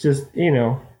 it's just, you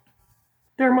know,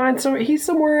 he's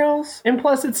somewhere else. And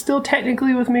plus, it's still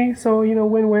technically with me, so, you know,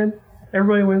 win-win.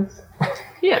 Everybody wins.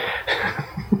 Yeah.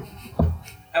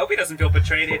 I hope he doesn't feel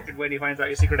betrayed when he finds out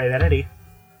your secret identity.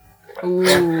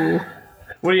 Ooh.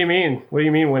 What do you mean? What do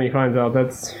you mean when he finds out?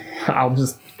 I'll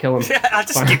just kill him. Yeah, I'll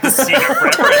just keep the secret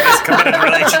forever in this committed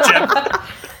relationship.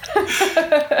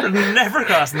 Never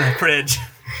crossing that bridge.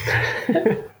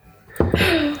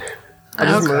 I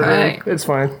just murder him. It's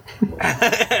fine.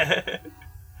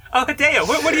 Oh, Hideo,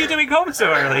 what are you doing home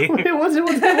so early? What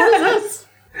is this?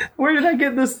 Where did I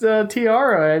get this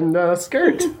tiara and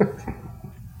skirt?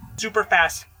 Super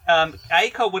fast.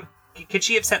 Aiko, could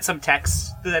she have sent some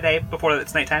texts the day before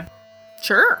it's nighttime?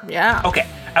 Sure, yeah. Okay,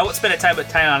 I won't spend a time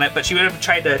on it, but she would have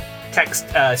tried to text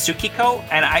Tsukiko,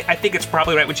 and I think it's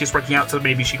probably right when she's working out, so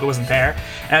maybe she wasn't there.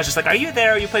 And I was just like, are you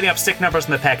there? Are you putting up stick numbers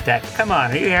in the PEC deck? Come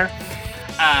on, are you here?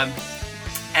 And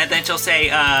then she'll say,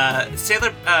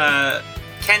 Sailor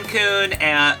Ken-kun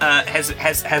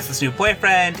has this new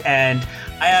boyfriend, and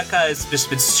Ayaka has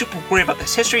just been super worried about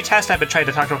this history test. I've been trying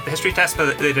to talk to her about the history test,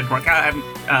 but they didn't work out.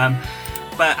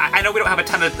 But I know we don't have a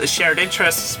ton of shared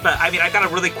interests, but I mean, I got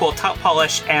a really cool top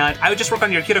polish, and I would just work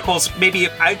on your cuticles. Maybe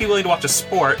I'd be willing to watch a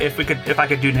sport if I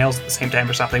could do nails at the same time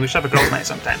or something. We should have a girls' night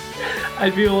sometime.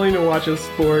 I'd be willing to watch a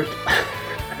sport.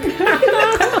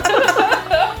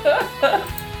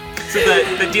 So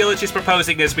the deal that she's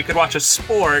proposing is we could watch a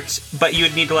sport, but you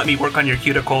would need to let me work on your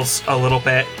cuticles a little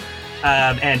bit,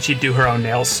 and she'd do her own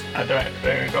nails during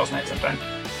a girls' night sometime.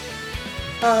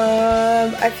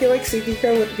 I feel like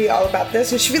Tsukiko would be all about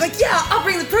this, and she'd be like, yeah, I'll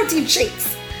bring the protein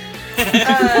shakes.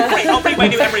 Great, I'll bring my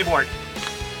new memory board.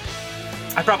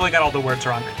 I probably got all the words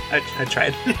wrong. I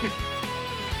tried.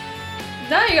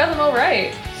 No, you got them all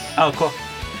right. Oh, cool.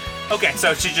 Okay,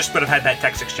 so she just would have had that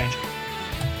text exchange.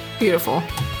 Beautiful.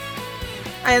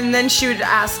 And then she would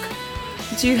ask,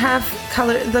 do you have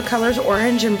the colors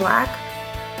orange and black?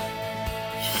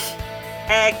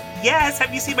 Yes,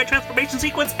 have you seen my transformation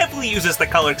sequence? Heavily uses the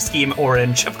color scheme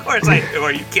orange. Of course I do,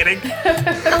 are you kidding?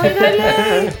 Oh my god,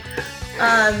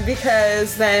 yay!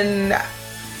 Because then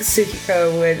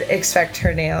Tsukiko would expect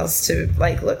her nails to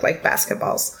look like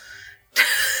basketballs.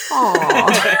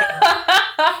 Aww.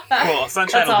 Cool,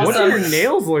 Sunshine. That's What do awesome. your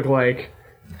nails look like?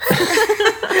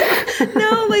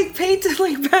 No, painted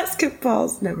like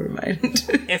basketballs. Never mind.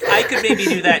 If I could maybe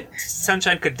do that,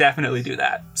 Sunshine could definitely do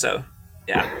that. So,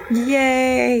 yeah.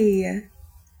 Yay!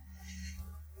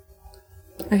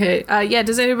 Okay, yeah,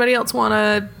 does anybody else want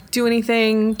to do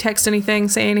anything, text anything,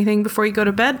 say anything before you go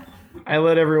to bed? I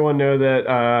let everyone know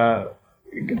that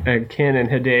Ken and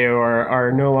Hideo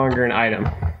are no longer an item.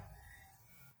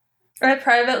 I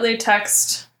privately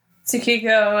text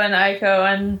Tsukiko and Aiko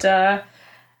and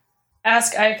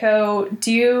ask Aiko,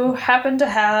 do you happen to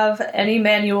have any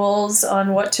manuals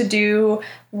on what to do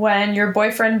when your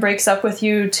boyfriend breaks up with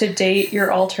you to date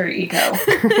your alter ego?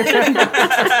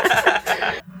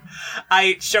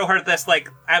 I show her this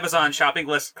Amazon shopping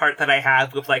list cart that I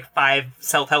have with 5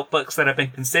 self-help books that I've been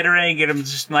considering, and I'm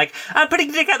just I'm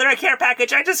putting together a care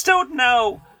package, I just don't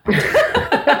know. And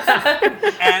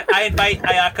I invite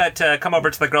Ayaka to come over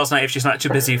to the girls' night if she's not too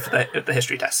busy for the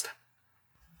history test.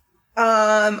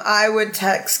 I would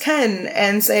text Ken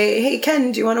and say, hey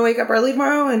Ken, do you want to wake up early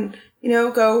tomorrow and,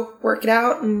 go work it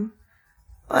out and,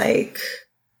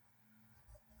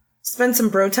 spend some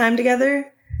bro time together?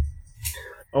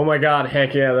 Oh my god,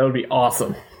 heck yeah, that would be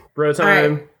awesome. Bro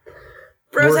time. Right.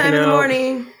 Bro time in the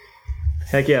morning.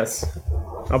 Heck yes.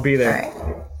 I'll be there. Alright.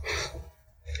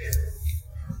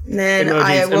 And then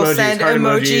I will send heart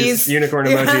emojis. Unicorn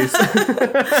emojis.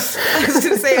 I was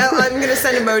going to say, I'm going to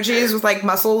send emojis with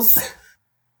muscles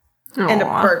and a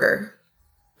Aw. burger.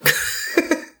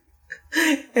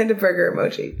 And a burger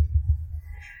emoji.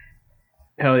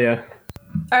 Hell yeah.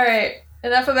 All right,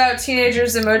 enough about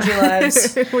teenagers' emoji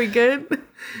lives. We good?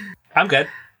 I'm good.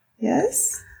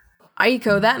 Yes?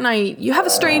 Aiko, that night, you have a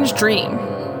strange dream.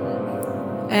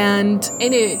 And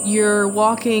in it, you're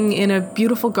walking in a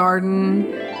beautiful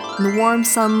garden. And the warm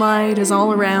sunlight is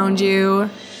all around you.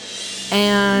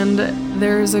 And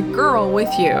there's a girl with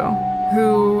you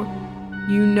who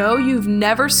you've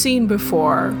never seen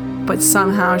before, but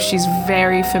somehow she's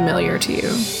very familiar to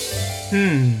you.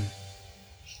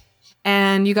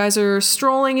 And you guys are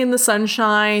strolling in the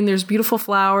sunshine. There's beautiful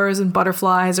flowers and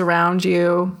butterflies around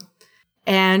you.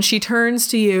 And she turns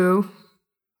to you,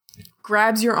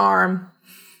 grabs your arm,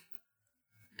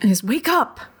 and says, wake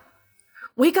up!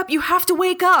 Wake up, you have to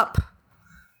wake up!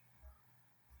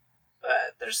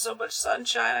 But there's so much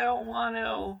sunshine, I don't want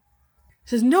to.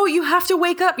 Says, no, you have to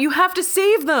wake up, you have to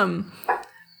save them!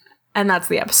 And that's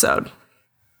the episode.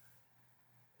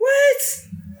 What?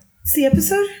 It's the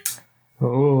episode?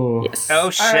 Oh. Yes.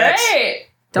 Oh, shit. All right.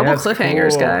 Double That's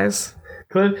cliffhangers, cool. guys.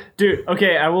 Dude,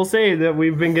 okay, I will say that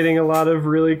we've been getting a lot of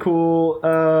really cool,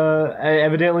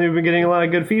 evidently we've been getting a lot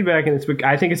of good feedback, and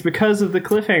I think it's because of the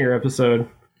cliffhanger episode.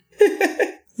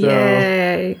 So,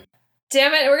 Yay.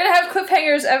 Damn it, we're going to have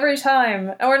cliffhangers every time.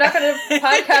 And we're not going to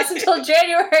podcast until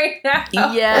January now.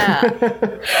 Yeah.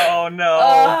 Oh, no.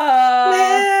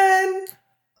 Man!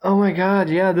 oh my god,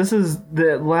 yeah, this is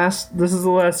the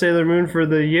last Sailor Moon for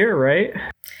the year, right?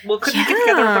 Well, couldn't you get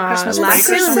together for Christmas last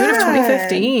break or Sailor something? Moon of sad.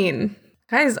 2015.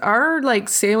 Guys, our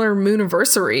Sailor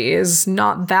Mooniversary is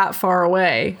not that far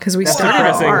away because we started in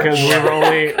Depressing March. because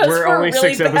we're only really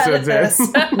 6 bad episodes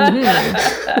at in.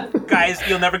 this. Guys,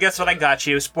 you'll never guess what I got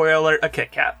you. Spoiler alert, a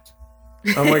Kit Kat.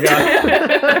 Oh my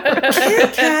god,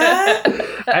 Kit Kat!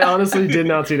 I honestly did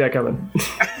not see that coming.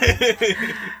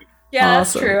 Yeah,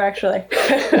 Awesome. that's true, actually.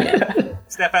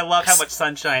 Steph, I love how much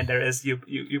sunshine there is you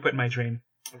put in my dream.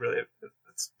 Really,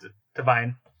 it's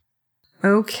divine.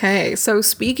 Okay, so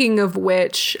speaking of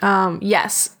which,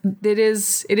 yes, it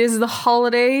is the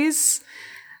holidays.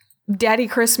 Daddy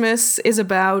Christmas is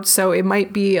about, so it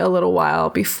might be a little while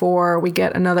before we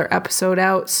get another episode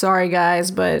out. Sorry,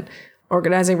 guys, but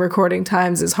organizing recording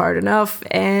times is hard enough,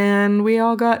 and we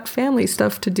all got family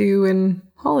stuff to do and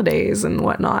holidays and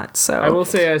whatnot. So I will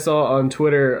say I saw on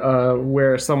Twitter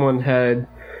where someone had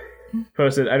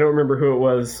posted, I don't remember who it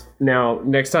was now,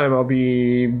 next time I'll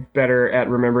be better at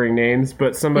remembering names,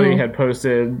 but somebody had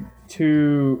posted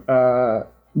to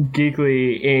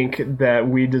Geekly Inc. that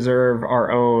we deserve our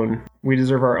own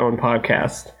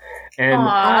podcast. And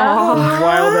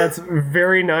while that's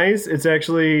very nice. It's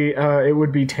actually it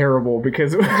would be terrible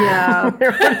because Yeah.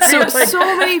 So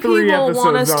many 3 people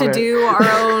want us episodes to on it. do our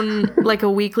own, like, a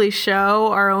weekly show,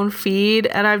 our own feed,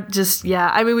 and I've just,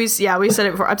 we said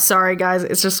it before. I'm sorry, guys.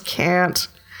 It's just can't.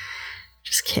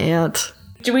 Just can't.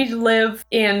 Do we live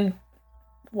in,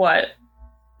 12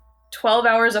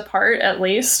 hours apart at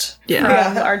least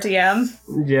Yeah. from our DM?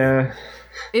 Yeah.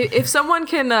 If someone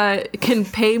can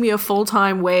pay me a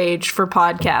full-time wage for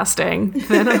podcasting,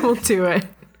 then I will do it.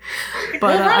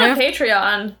 But We'll run a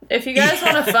Patreon. If you guys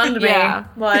want to fund me, Yeah.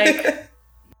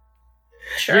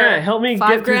 sure. Yeah, help me $5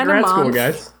 get through grand a grad school, month.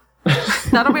 guys.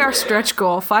 That'll be our stretch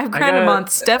goal. $5 grand a gotta- month.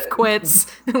 Steph quits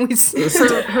and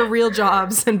her real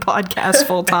jobs and podcast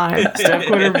full time. Steph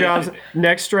quit her jobs.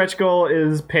 Next stretch goal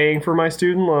is paying for my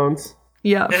student loans.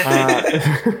 Yeah.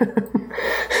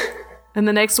 And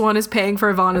the next one is paying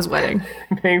for Ivana's wedding.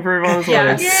 Paying for Ivana's Yeah.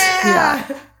 wedding. Yeah.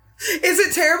 Is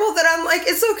it terrible that I'm like,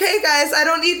 it's okay, guys, I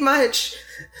don't need much?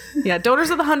 Yeah, donors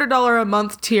of the $100 a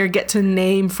month tier get to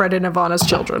name Fred and Ivana's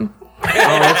children. Oh,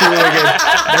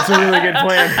 that's a really good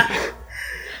plan.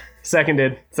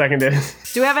 Seconded.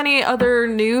 Do we have any other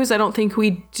news? I don't think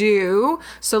we do.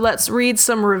 So let's read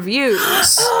some reviews.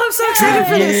 Oh, I'm so excited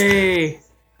for this. Yay!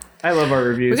 I love our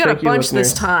reviews. We got Thank a bunch you,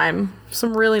 this listeners. time.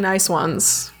 Some really nice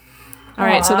ones. All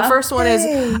right, so the first one is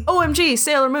OMG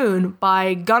Sailor Moon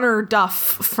by Gunnar Duff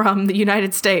from the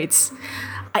United States.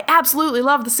 I absolutely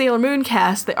love the Sailor Moon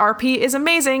cast. The RP is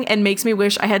amazing and makes me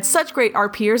wish I had such great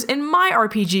RPers in my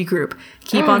RPG group.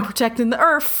 Keep on protecting the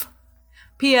Earth.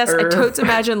 P.S. I totes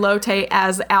imagine Lotte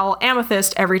as Al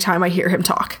Amethyst every time I hear him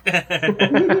talk.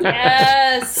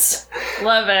 Yes.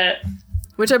 Love it.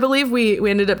 Which I believe we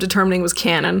ended up determining was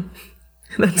canon.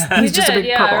 He's We just a did,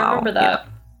 big purple I owl. remember that.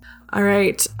 All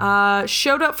right.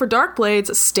 Showed Up for Dark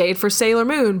Blades, Stayed for Sailor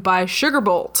Moon by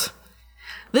Sugarbolt.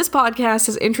 This podcast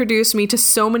has introduced me to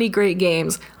so many great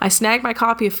games. I snagged my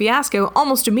copy of Fiasco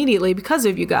almost immediately because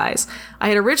of you guys. I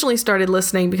had originally started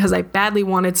listening because I badly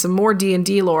wanted some more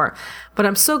D&D lore, but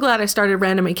I'm so glad I started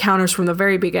Random Encounters from the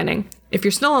very beginning. If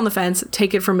you're still on the fence,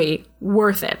 take it from me.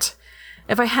 Worth it.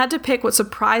 If I had to pick what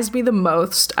surprised me the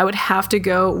most, I would have to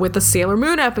go with the Sailor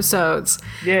Moon episodes.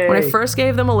 Yay. When I first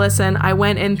gave them a listen, I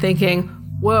went in thinking,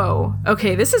 whoa,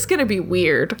 okay, this is gonna be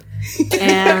weird.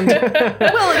 And,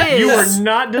 well, it is. You were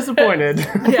not disappointed.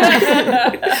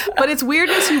 But it's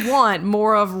weirdness you want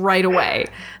more of right away.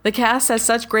 The cast has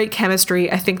such great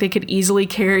chemistry, I think they could easily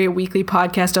carry a weekly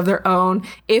podcast of their own,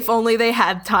 if only they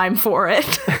had time for it.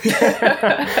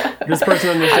 This person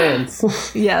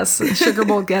understands. Yes, Sugar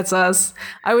Bowl gets us.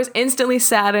 I was instantly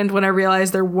saddened when I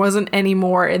realized there wasn't any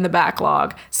more in the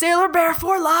backlog. Sailor Bear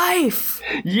for life!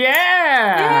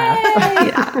 Yeah!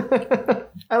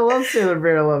 I love Sailor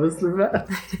Bear Love. It's the best.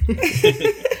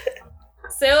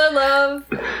 Sailor love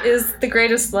is the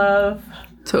greatest love.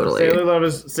 Totally.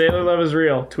 Sailor Love is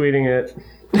real. Tweeting it.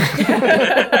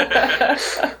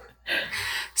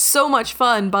 So much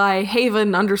fun by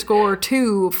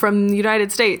Haven_2 from the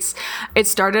United States. It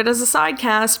started as a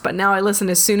sidecast, but now I listen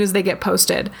as soon as they get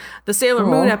posted. The Sailor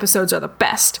Moon episodes are the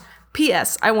best.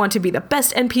 P.S. I want to be the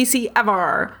best NPC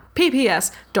ever.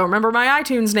 P.P.S. Don't remember my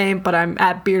iTunes name, but I'm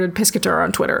at Bearded Piscator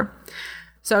on Twitter.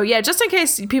 So yeah, just in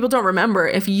case people don't remember,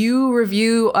 if you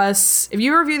review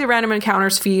the Random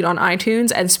Encounters feed on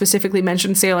iTunes and specifically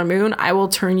mention Sailor Moon, I will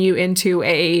turn you into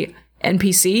a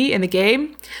NPC in the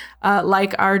game.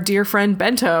 Like our dear friend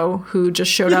Bento, who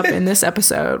just showed up in this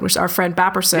episode, which our friend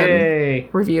Bapperson Yay.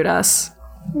 reviewed us.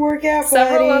 Work out,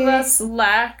 Several buddy. of us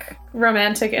lack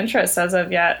romantic interests as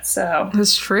of yet, so.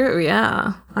 That's true,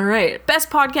 yeah. All right. Best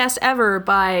podcast ever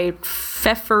by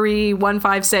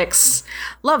Pfeffery156.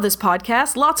 Love this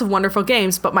podcast. Lots of wonderful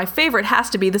games, but my favorite has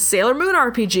to be the Sailor Moon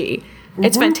RPG.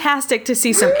 It's fantastic to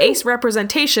see some ace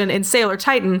representation in Sailor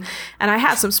Titan, and I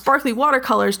have some sparkly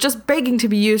watercolors just begging to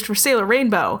be used for Sailor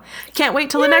Rainbow. Can't wait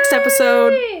till the next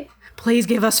episode. Please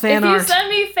give us fan If you art. send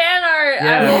me fan art, I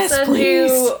Yeah. will Yes, send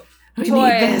please. you We toys.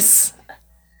 need this.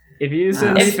 If you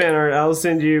send me fan art, I'll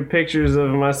send you pictures of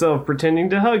myself pretending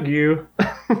to hug you.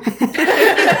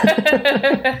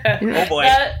 Oh boy.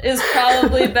 That is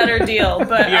probably a better deal,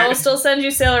 but Yeah. I will still send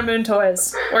you Sailor Moon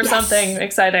toys or something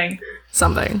exciting.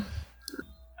 Something.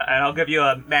 And I'll give you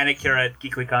a manicure at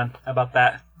GeeklyCon. How about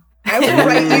that? I will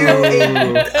write you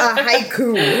in a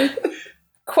haiku.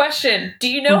 Question: do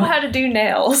you know how to do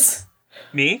nails?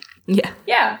 Me? Yeah.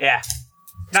 Yeah. Yeah.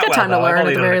 Got time to learn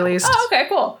at the very least. Oh, okay,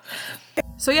 cool.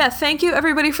 So yeah, thank you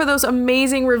everybody for those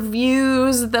amazing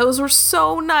reviews. Those were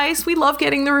so nice. We love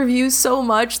getting the reviews so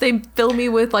much. They fill me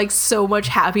with like so much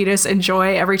happiness and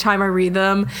joy every time I read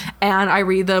them. And I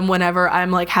read them whenever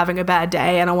I'm like having a bad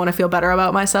day and I want to feel better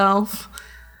about myself.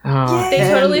 They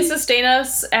totally sustain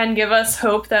us and give us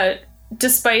hope that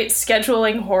despite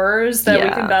scheduling horrors that we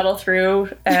can battle through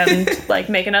and like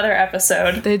make another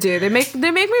episode. They do. They make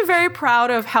me very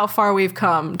proud of how far we've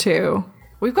come too.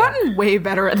 We've gotten way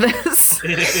better at this.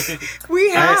 We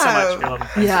have. So much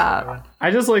Yeah. I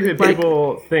just like that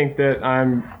people think that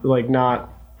I'm like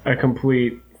not a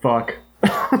complete fuck.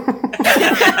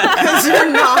 Because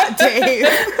you're not Dave.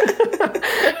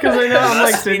 Because I know I'm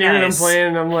like sitting here and I'm playing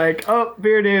and I'm like, oh,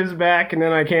 Beer Dave's back, and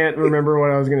then I can't remember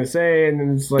what I was gonna say, and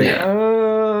then it's like,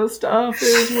 stuff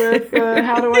is with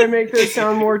how do I make this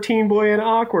sound more teen boy and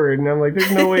awkward? And I'm like,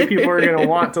 there's no way people are gonna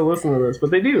want to listen to this, but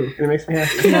they do. It makes me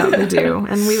happy. Yeah, they do.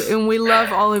 And we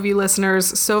love all of you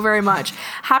listeners so very much.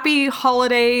 Happy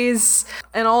holidays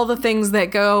and all the things that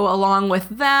go along with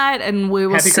that, and we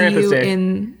will Happy see Krampus you Day.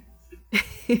 in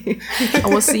and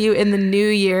we'll see you in the new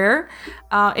year.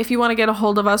 If you want to get a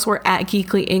hold of us, we're at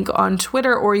Geekly Inc. on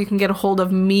Twitter, or you can get a hold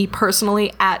of me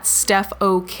personally at Steph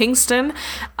O. Kingston.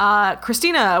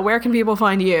 Christina, where can people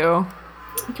find you?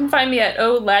 You can find me at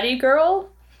Oh Laddie Girl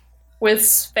with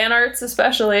fan arts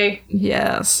especially.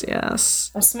 Yes.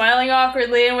 I'm smiling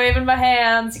awkwardly and waving my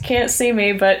hands. You can't see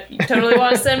me, but you totally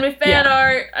want to send me fan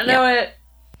art. I know it.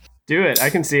 Do it. I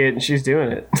can see it, and she's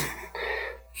doing it.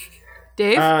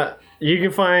 Dave?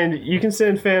 You can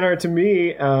send fan art to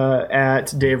me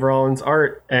at Dave Rollins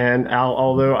Art, and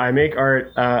although I make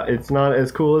art, it's not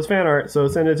as cool as fan art, so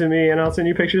send it to me and I'll send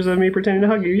you pictures of me pretending to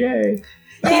hug you. Yay!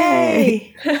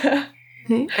 Yay!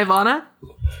 Ivana?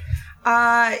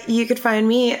 You could find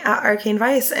me at Arcane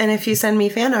Vice, and if you send me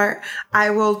fan art,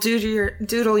 I will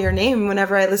doodle your name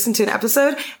whenever I listen to an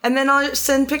episode, and then I'll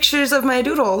send pictures of my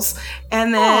doodles,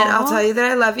 and then I'll tell you that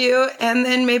I love you, and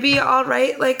then maybe I'll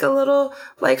write like a little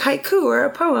like haiku or a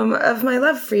poem of my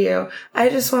love for you. I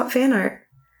just want fan art.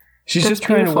 She's just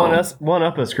trying to one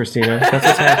up us, Christina. That's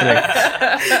what's happening.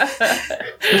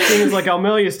 Christina's like, I'll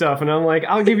mail you stuff, and I'm like,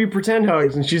 I'll give you pretend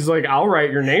hugs, and she's like, I'll write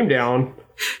your name down.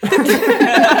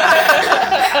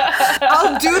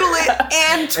 I'll doodle it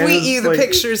and tweet you the like,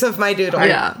 pictures of my doodle.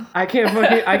 I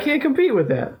can't compete with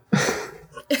that.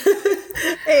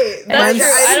 Hey, That's true.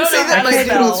 I didn't say that my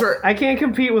doodles were. I can't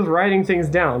compete with writing things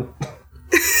down.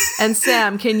 And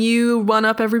Sam, can you one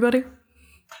up everybody?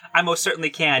 I most certainly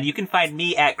can. You can find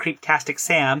me at Creeptastic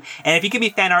Sam, and if you give me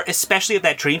fan art, especially of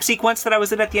that dream sequence that I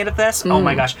was in at the end of this, oh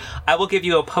my gosh, I will give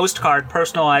you a postcard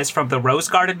personalized from the Rose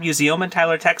Garden Museum in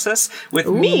Tyler, Texas, with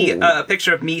me, a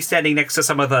picture of me standing next to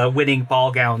some of the winning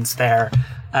ball gowns there.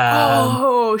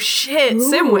 Oh shit!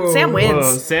 Sam wins.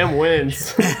 Whoa, Sam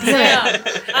wins. Yeah.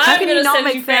 I'm can you gonna not send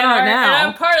make you fan art now? and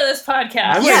I'm part of this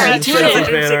podcast. I'm Yeah, gonna me too. send some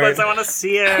Dream fan sequence, art. I want to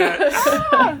see it.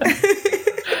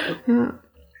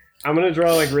 I'm gonna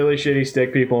draw like really shitty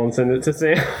stick people and send it to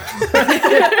Sam. Joe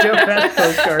Fast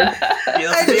postcard.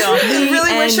 I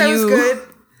really wish I was you. good.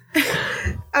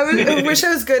 I wish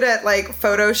I was good at like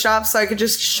Photoshop so I could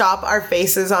just shop our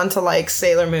faces onto like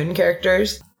Sailor Moon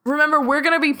characters. Remember, we're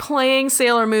going to be playing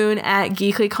Sailor Moon at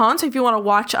GeeklyCon, so if you want to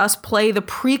watch us play the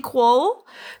prequel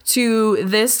to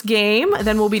this game,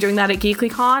 then we'll be doing that at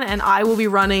GeeklyCon, and I will be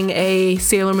running a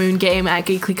Sailor Moon game at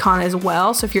GeeklyCon as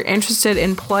well, so if you're interested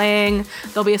in playing,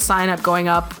 there'll be a sign-up going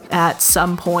up at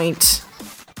some point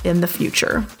in the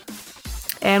future.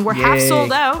 And we're half Yay.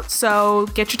 sold out, so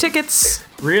get your tickets.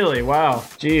 Really? Wow.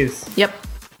 Jeez. Yep.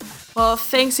 Well,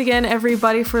 thanks again,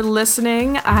 everybody, for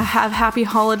listening. Have happy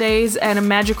holidays and a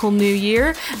magical new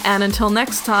year. And until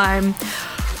next time,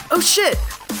 oh shit,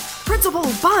 Principal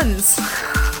Buns.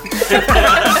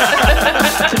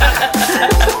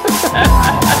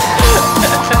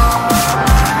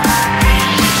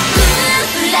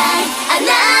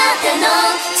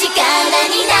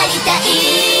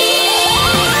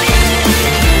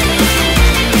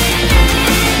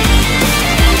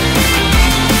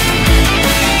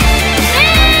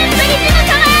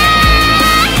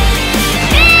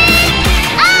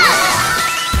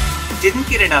 Didn't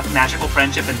get enough magical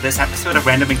friendship in this episode of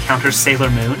Random Encounters Sailor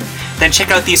Moon? Then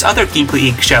check out these other Geekly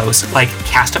Inc. shows like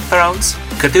Cast of Thrones,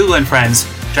 Cthulhu and Friends,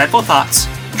 Dreadful Thoughts,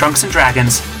 Drunks and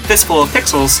Dragons, Fistful of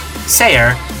Pixels,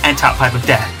 Sayer, and Top 5 of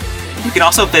Death. You can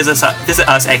also visit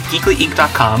us at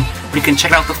geeklyinc.com, where you can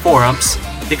check out the forums,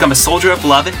 become a soldier of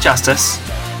love and justice.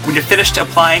 When you're finished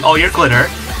applying all your glitter,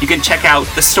 you can check out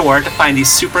the store to find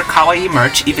these super kawaii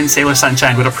merch even Sailor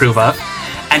Sunshine would approve of.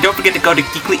 And don't forget to go to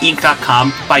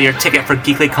geeklyinc.com to buy your ticket for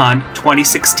GeeklyCon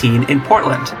 2016 in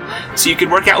Portland, so you can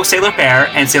work out with Sailor Bear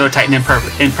and Sailor Titan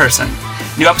in person.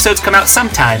 New episodes come out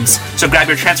sometimes, so grab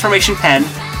your transformation pen,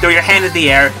 throw your hand in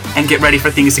the air, and get ready for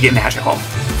things to get magical.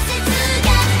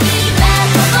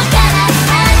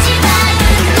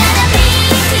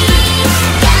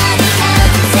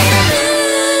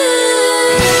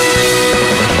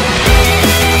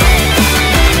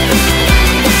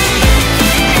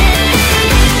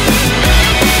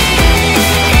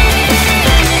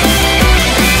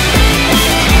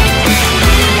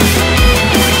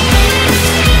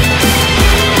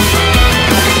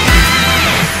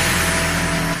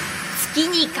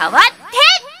 変わって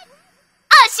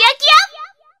お仕置き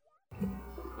よ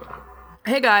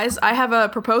Hey guys, I have a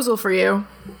proposal for you.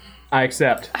 I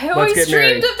accept. I Let's always get married.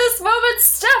 dreamed of this moment,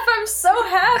 Steph. I'm so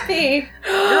happy.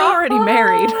 You're already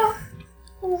married.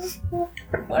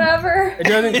 Whatever. It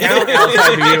doesn't count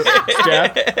outside of you,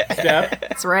 Steph.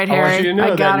 That's right, I want Harry. you to know I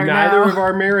got that her neither now. of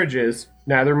our marriages,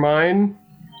 neither mine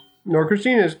nor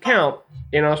Christina's, count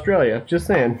in Australia. Just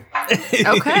saying.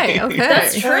 Okay.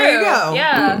 That's true. There you go.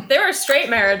 Yeah, they were straight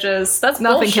marriages. That's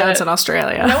Nothing bullshit. counts in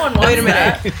Australia. No one wants Wait a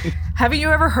minute. that. Haven't you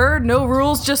ever heard "No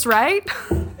rules, just right"?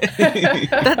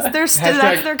 That's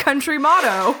their country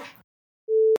motto.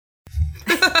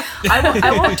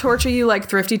 I won't torture you like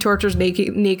Thrifty tortures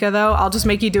Nika, though. I'll just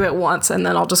make you do it once, and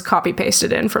then I'll just copy paste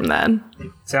it in from then.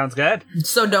 Sounds good.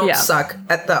 So don't Yeah. suck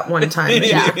at that one time.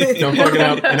 Yeah. Don't fuck it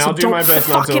up, and I'll do Don't my best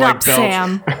not fuck to it like up, belch.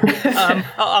 Sam.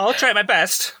 I'll try my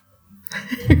best.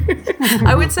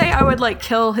 I would say I would like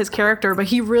kill his character, but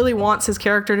he really wants his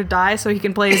character to die so he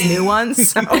can play his new one.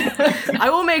 So I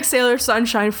will make Sailor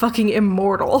Sunshine fucking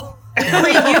immortal. Wait,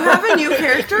 you have a new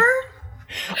character?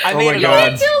 I Oh made my a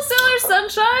God. Kill Sailor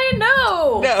Sunshine?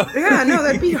 No. No. Yeah, no,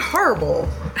 that'd be horrible.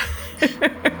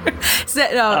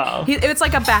 It's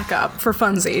like a backup for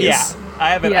funsies. Yeah,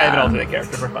 I have an Yeah. alternate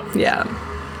character for fun. Yeah.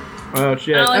 Oh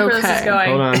shit. I don't like where this is Okay. going.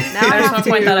 Hold on. Now I just want to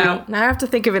point that out. Now I have to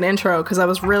think of an intro because I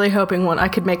was really hoping I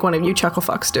could make one of you chuckle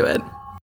fucks do it.